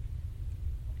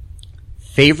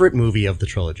 Favorite movie of the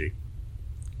trilogy?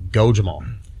 Go, Jamal.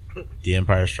 The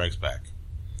Empire Strikes Back.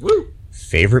 Woo!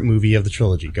 Favorite movie of the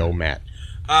trilogy? Go, Matt.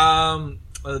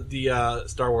 The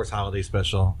Star Wars Holiday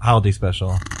Special.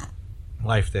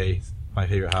 Life Day, my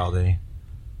favorite holiday.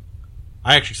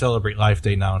 I actually celebrate Life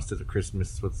Day now instead of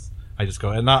Christmas. I just go,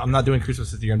 and I'm not doing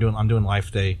Christmas this year. I'm doing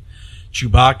Life Day.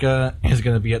 Chewbacca is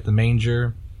going to be at the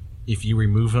manger. If you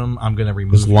remove him, I'm going to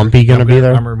remove. Is Lumpy going to be there?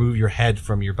 I'm going to remove your head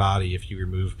from your body if you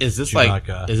remove. Is this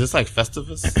Chewbacca. like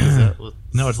Festivus? Is that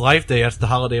No, it's Life Day. That's the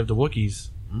holiday of the Wookiees.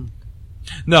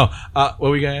 No, what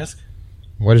were you going to ask?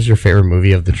 What is your favorite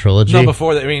movie of the trilogy? No,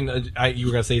 before that, I mean, you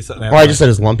were going to say something. Well, I just said,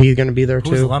 is Lumpy going to be there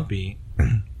too? Who's Lumpy?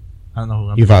 I don't know who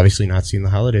Lumpy You've obviously not seen the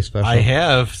holiday special. I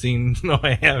have seen. No,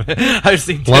 I haven't. I've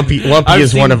seen. Lumpy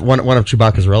is one of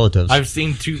Chewbacca's relatives. I've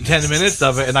seen 10 minutes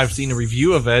of it, and I've seen a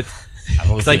review of it.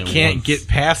 Because I can't get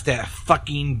past that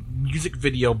fucking music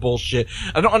video bullshit.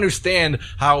 I don't understand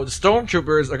how the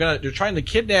stormtroopers they're trying to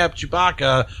kidnap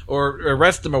Chewbacca or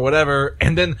arrest him or whatever,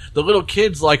 and then the little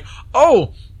kid's like,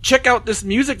 oh, check out this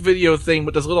music video thing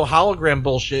with this little hologram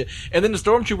bullshit, and then the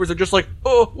stormtroopers are just like,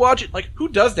 oh, watch it. Like, who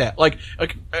does that? Like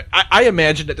I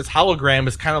imagine that this hologram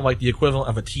is kind of like the equivalent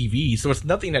of a TV, so it's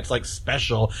nothing that's like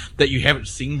special that you haven't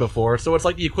seen before. So it's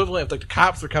like the equivalent of like the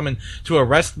cops are coming to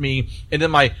arrest me, and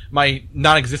then my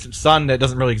non-existent son that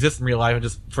doesn't really exist in real life, and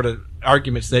just for the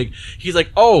argument's sake, he's like,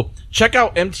 oh, check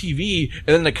out MTV, and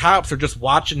then the cops are just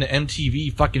watching the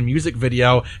MTV fucking music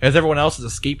video as everyone else is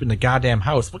escaping the goddamn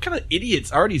house. What kind of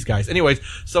idiots are these guys? Anyways,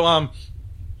 so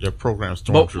they're programmed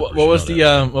stormtroopers.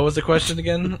 What was the question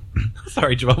again?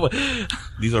 Sorry, Joel.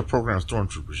 These are programmed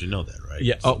stormtroopers. You know that, right?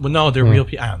 Yeah. Oh, well, no, they're real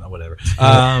people. I don't know. Whatever.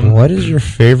 What is your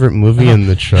favorite movie in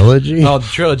the trilogy? Oh, the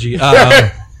trilogy.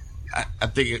 I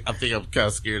think I'm kind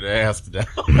of scared to ask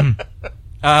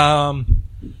now.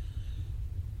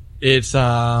 It's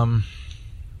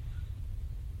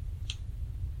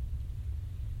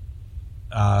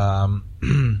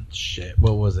shit.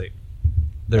 What was it?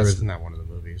 That's not one of the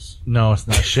movies. No, it's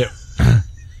not shit. God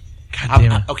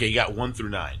damn it. Okay, you got 1 through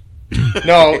 9.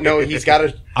 No, he's got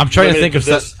to. I'm trying to think of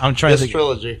this. I'm trying to think.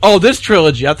 Trilogy. Oh, this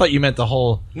trilogy. I thought you meant the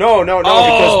whole. No,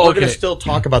 because we're going to still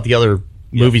talk about the other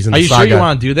movies in the saga. Are you sure you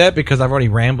want to do that? Because I've already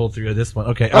rambled through this one.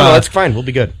 Okay. Oh, no, that's fine. We'll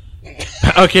be good.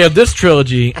 Okay, of this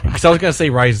trilogy, because I was going to say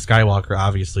Rise of Skywalker,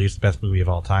 obviously. It's the best movie of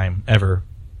all time, ever.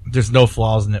 There's no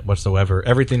flaws in it whatsoever.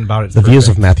 Everything about it's The views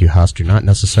of Matthew Haas do not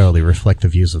necessarily reflect the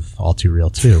views of All Too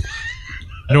Real 2.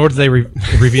 Nor do they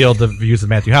reveal the views of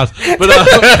Matthew Haas. But,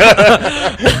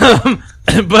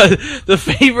 but the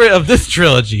favorite of this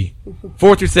trilogy,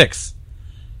 4 through 6,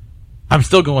 I'm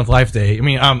still going with Life Day. I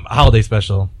mean, Holiday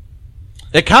Special.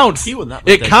 It counts.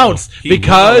 It counts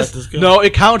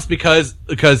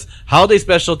because Holiday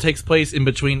Special takes place in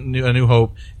between A New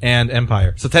Hope and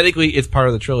Empire. So technically, it's part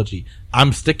of the trilogy.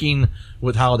 I'm sticking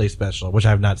with Holiday Special, which I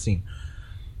have not seen.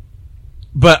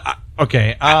 But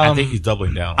okay, I think he's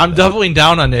doubling down. I'm doubling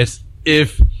down on this.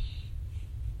 If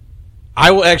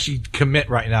I will actually commit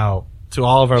right now to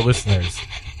all of our listeners,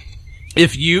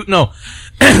 if you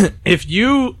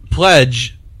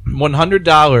pledge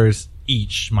 $100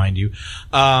 each, mind you,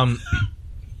 10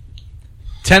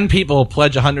 people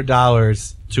pledge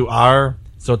 $100 to our,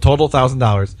 so total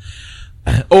 $1,000,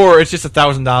 or it's just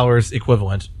 $1,000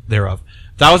 equivalent thereof,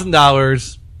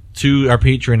 $1,000 to our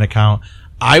Patreon account.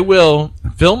 I will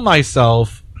film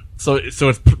myself, so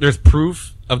there's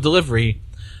proof of delivery.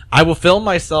 I will film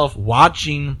myself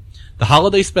watching the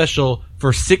Holiday Special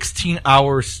for 16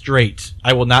 hours straight.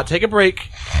 I will not take a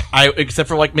break, except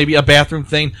for like maybe a bathroom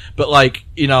thing, but like,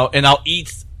 and I'll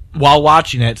eat while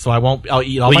watching it, so I'll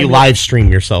eat all Will my you meals. live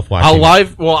stream yourself watching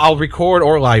I'll record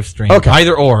or live stream. Okay.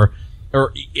 Either or.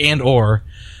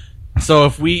 So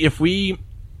if we just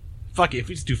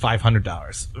do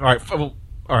 $500.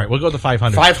 All right, we'll go to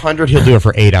 500. 500, he'll do it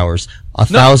for 8 hours.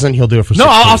 1,000, he'll do it for 16.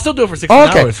 No, I'll still do it for 16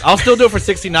 hours. I'll still do it for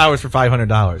 16 hours for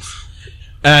 $500.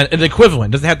 And an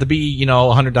equivalent doesn't have to be,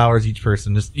 $100 each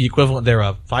person. Just the equivalent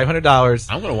thereof. $500.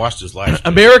 I'm going to watch this live.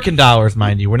 American dollars,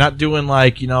 mind you. We're not doing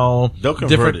like, They'll convert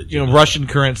different, it, Russian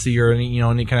currency or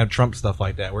any kind of Trump stuff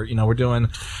like that. We're doing,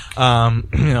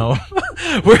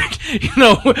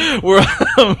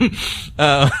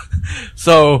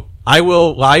 so I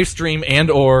will live stream and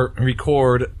or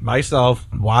record myself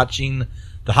watching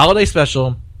the holiday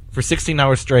special for 16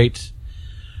 hours straight.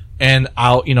 And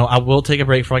I will take a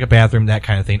break for like a bathroom, that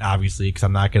kind of thing, obviously, because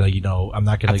I'm not gonna, I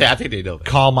think they know that.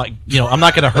 call my, I'm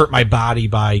not gonna hurt my body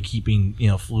by keeping,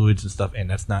 fluids and stuff, and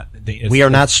that's not. We are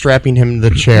not strapping him to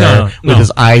the chair with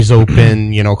his eyes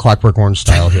open, Clockwork Orange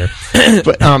style here.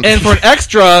 But and for an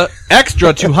extra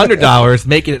 $200,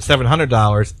 making it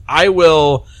 $700, I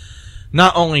will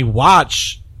not only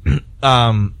watch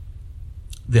the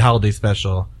holiday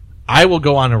special, I will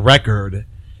go on a record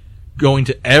going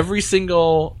to every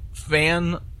single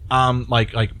fan,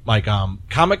 Comic-Con.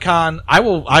 I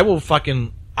will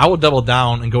double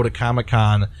down and go to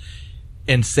Comic-Con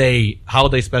and say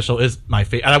holiday special is my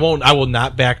favorite. And I will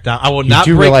not back down. I will not.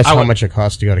 You do realize how much it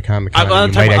costs to go to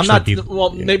Comic-Con?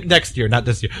 Maybe next year, not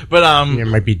this year. But there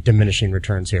might be diminishing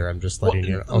returns here. I'm just letting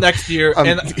you know. Next year,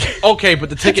 and okay, but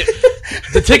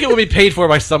the ticket will be paid for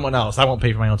by someone else. I won't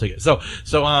pay for my own ticket. So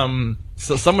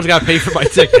someone's got to pay for my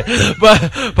ticket.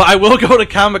 But I will go to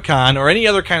Comic-Con or any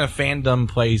other kind of fandom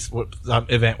place,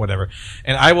 event, whatever,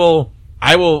 and I will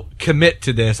commit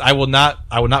to this. I will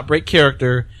not break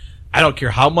character. I don't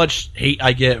care how much hate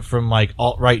I get from like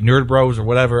alt-right nerd bros or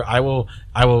whatever. I'm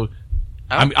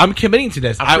committing to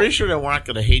this. I'm pretty sure that we're not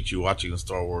going to hate you watching the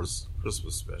Star Wars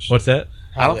Christmas special. What's that?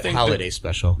 I don't think holiday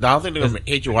special. I don't think they're going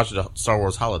to hate you watching the Star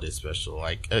Wars holiday special.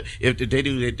 Like if they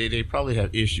do, they probably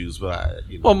have issues. But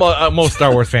most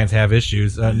Star Wars fans have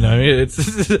issues. No,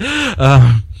 it's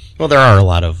well, there are a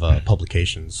lot of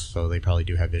publications, so they probably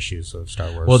do have issues of Star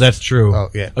Wars. Well, that's true. Oh,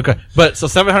 yeah. Okay, but so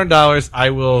 $700, I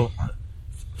will.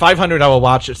 $500, I will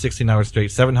watch it 16 hours straight.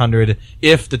 $700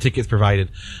 if the ticket's provided,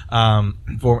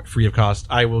 for free of cost.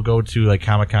 I will go to like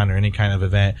Comic-Con or any kind of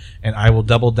event, and I will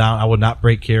double down. I will not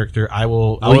break character.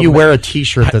 Will you wear a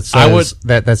T-shirt that says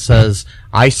that says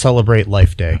 "I celebrate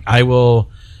Life Day"? I will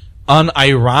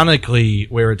unironically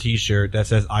wear a T-shirt that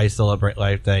says "I celebrate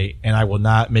Life Day," and I will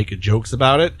not make jokes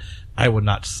about it. I will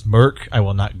not smirk. I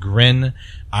will not grin.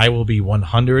 I will be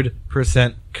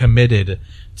 100% committed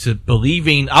to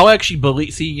believing. I'll actually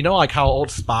believe. See, like how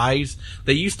old spies,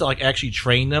 they used to like actually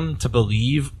train them to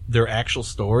believe their actual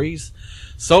stories.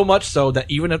 So much so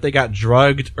that even if they got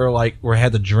drugged or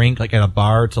had to drink like at a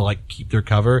bar to like keep their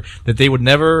cover, that they would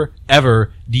never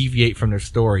ever deviate from their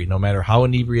story, no matter how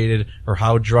inebriated or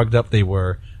how drugged up they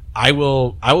were. I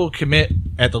will commit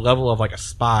at the level of like a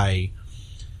spy.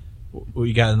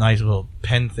 We got a nice little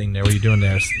pen thing there. What are you doing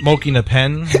there? Smoking a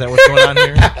pen? Is that what's going on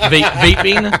here?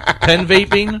 Vaping? Pen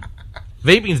vaping?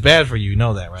 Vaping's bad for you. You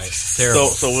know that, right? It's terrible.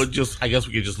 So I guess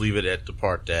we could just leave it at the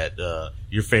part that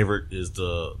your favorite is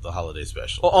the holiday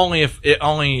special. Well, only if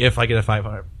I get a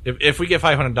 $500. If we get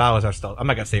 $500, I'm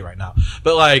not gonna say it right now.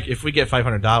 But like, if we get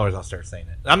 $500, I'll start saying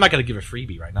it. I'm not gonna give a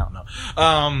freebie right now. No.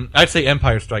 I'd say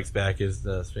Empire Strikes Back is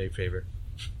the favorite.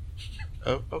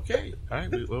 Oh, okay. All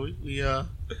right. We Return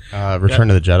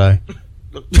of the Jedi.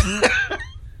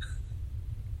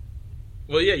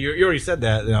 Well, yeah, you already said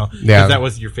that, Yeah, that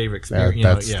was your favorite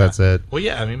experience. That's it. Well,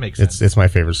 yeah, I mean, it makes sense. It's my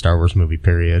favorite Star Wars movie,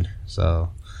 period. So,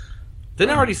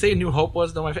 didn't I already say New Hope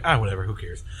was my favorite? Whatever, who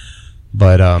cares?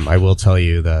 But I will tell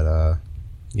you that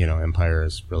Empire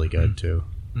is really good too.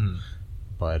 Mm.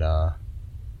 But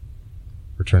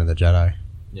Return of the Jedi.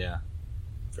 Yeah,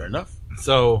 fair enough.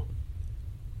 So,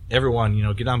 everyone,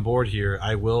 get on board here.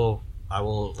 I will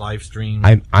live stream.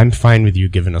 I'm fine with you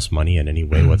giving us money in any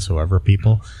way whatsoever,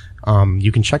 people.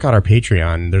 You can check out our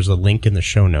Patreon. There's a link in the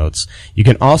show notes. You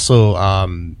can also,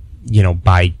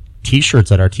 buy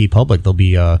T-shirts at our TeePublic. There'll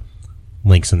be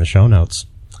links in the show notes.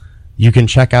 You can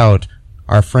check out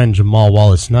our friend Jamal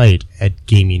Wallace Knight at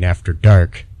Gaming After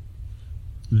Dark.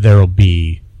 There'll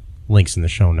be links in the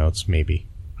show notes, maybe,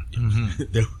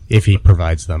 if he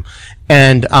provides them.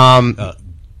 And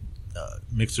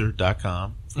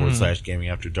Mixer.com/Gaming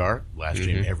After Dark. Live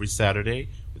stream every Saturday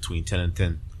between 10 and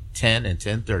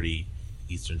 10:30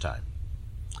 Eastern Time.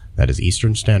 That is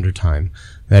Eastern Standard Time.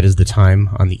 That is the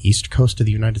time on the East Coast of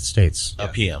the United States.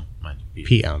 PM.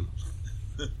 PM.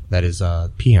 That is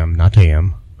PM, not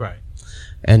AM. Right.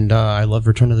 And I love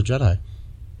Return of the Jedi.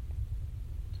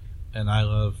 And I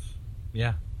love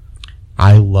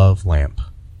Lamp.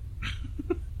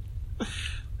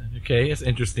 Okay, it's an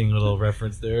interesting little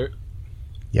reference there.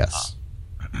 Yes.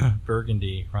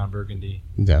 Burgundy, Ron Burgundy.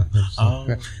 Yeah.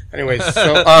 Oh. Anyways,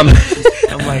 so I'm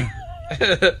like,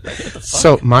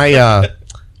 So my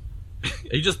Are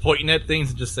you just pointing at things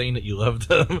and just saying that you loved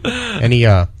them?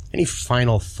 any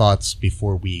final thoughts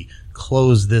before we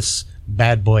close this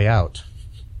bad boy out?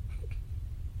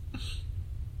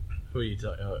 Who are you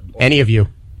talking about? Any of you?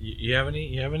 You have any?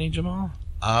 You have any, Jamal?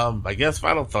 I guess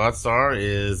final thoughts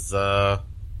is I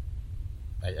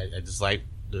just like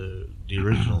the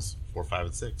originals 4, 5,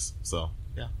 and 6. So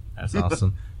yeah, that's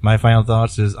awesome. My final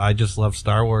thoughts is I just love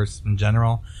Star Wars in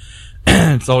general.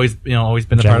 It's always been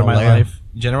a part of my life.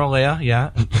 General Leia,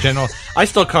 yeah. General. I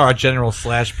still call her General /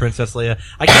 Princess Leia.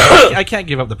 I can't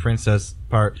give up the princess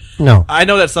part. No, I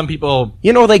know that some people.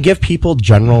 They give people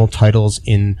general titles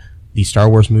in the Star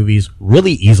Wars movies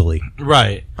really easily.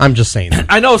 Right. I'm just saying that.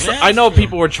 I know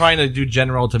people were trying to do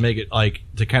general to make it like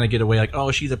to kind of get away, like,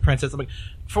 oh, she's a princess. I'm like,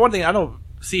 for one thing, I don't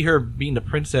see her being the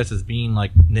princess as being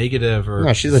like negative or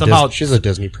no, she's a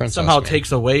Disney princess. Somehow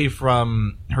takes away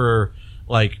from her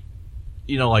like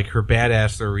her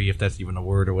badassery, if that's even a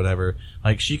word or whatever.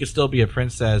 Like she could still be a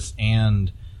princess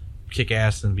and kick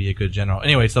ass and be a good general.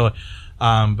 Anyway, so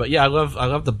but yeah, I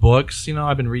love the books.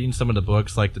 I've been reading some of the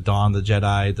books like the Dawn of the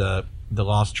Jedi, the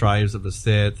Lost Tribes of the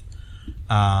Sith.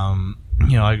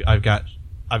 I've got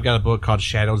a book called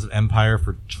Shadows of Empire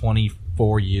for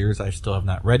 24 years. I still have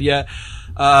not read yet.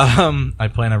 I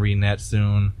plan on reading that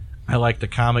soon. I like the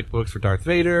comic books for Darth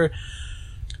Vader.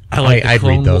 I'd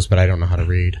read those, but I don't know how to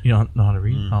read. You don't know how to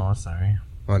read? Oh, I'm sorry.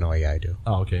 Oh no, yeah, I do.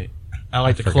 Oh, okay. I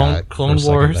like the Clone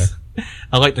Wars.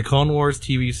 I like the Clone Wars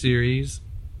TV series.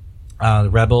 The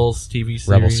Rebels TV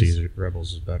series.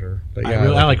 Rebels is better. But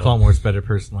yeah, I like Clone Wars better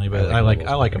personally, but I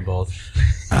like them both.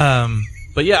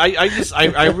 But yeah,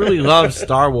 I really love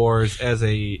Star Wars as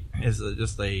a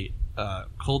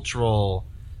cultural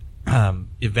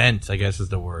event, I guess is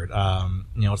the word.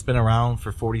 It's been around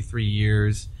for 43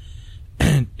 years.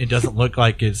 It doesn't look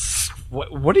like it's.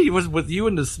 What are you with you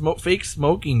and the fake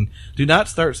smoking? Do not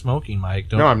start smoking,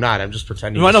 Mike. No, I'm not. I'm just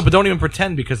pretending. No, I know, but don't even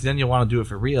pretend because then you'll want to do it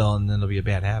for real, and then it'll be a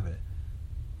bad habit.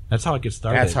 That's how it gets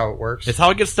started. That's how it works. It's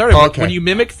how it gets started. Oh, okay. When you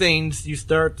mimic things, you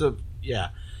start to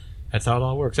That's how it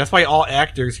all works. That's why all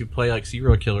actors who play like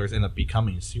serial killers end up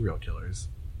becoming serial killers.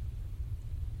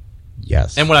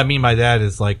 Yes. And what I mean by that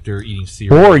is like they're eating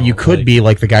cereal. Or you could be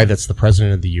like the guy that's the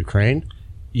president of the Ukraine.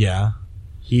 Yeah.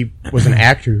 He was an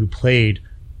actor who played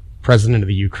president of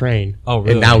the Ukraine. Oh,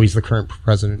 really? And now he's the current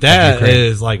president of That Ukraine.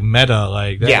 is like meta.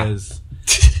 Like that is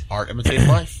art imitates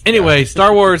life. Anyway,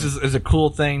 Star Wars is a cool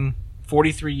thing.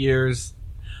 43 years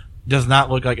does not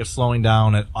look like it's slowing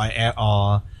down at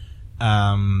all.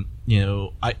 I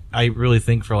really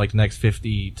think for like the next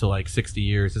 50 to like 60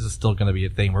 years, this is still going to be a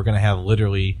thing. We're going to have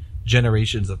literally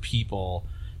generations of people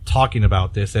talking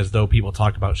about this as though people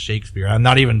talk about Shakespeare. I'm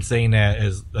not even saying that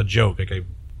as a joke. Like I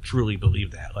truly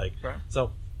believe that. Like, right.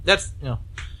 So that's, And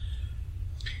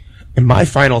my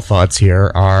final thoughts here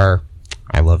are,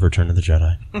 I love Return of the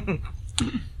Jedi.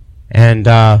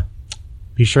 And,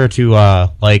 be sure to,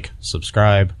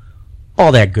 subscribe,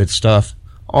 all that good stuff.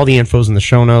 All the info's in the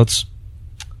show notes.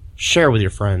 Share with your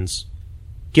friends.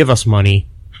 Give us money.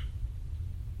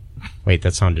 Wait,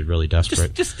 that sounded really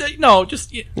desperate.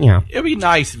 Yeah. It'd be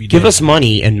nice if you give us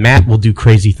money, and Matt will do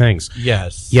crazy things.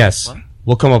 Yes. What?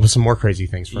 We'll come up with some more crazy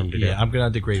things for him to do. Yeah, I'm gonna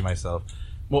degrade myself.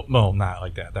 Well, no, not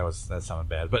like that. That sounded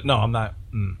bad. But no, I'm not.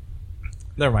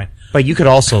 Never mind. But you could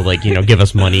also, give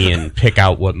us money and pick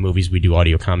out what movies we do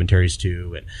audio commentaries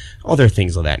to, and other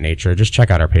things of that nature. Just check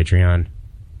out our Patreon.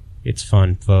 It's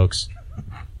fun, folks.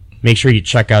 Make sure you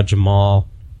check out Jamal.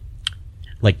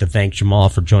 I'd like to thank Jamal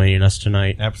for joining us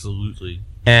tonight. Absolutely.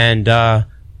 And that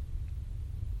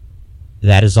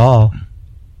is all.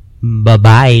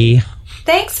 Bye-bye.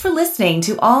 Thanks for listening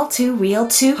to All Too Real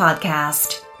 2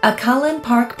 podcast, a Cullen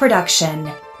Park production.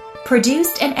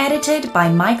 Produced and edited by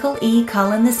Michael E.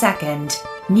 Cullen II.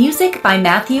 Music by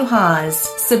Matthew Hawes.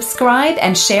 Subscribe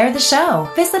and share the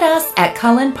show. Visit us at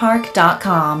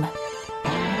cullenpark.com.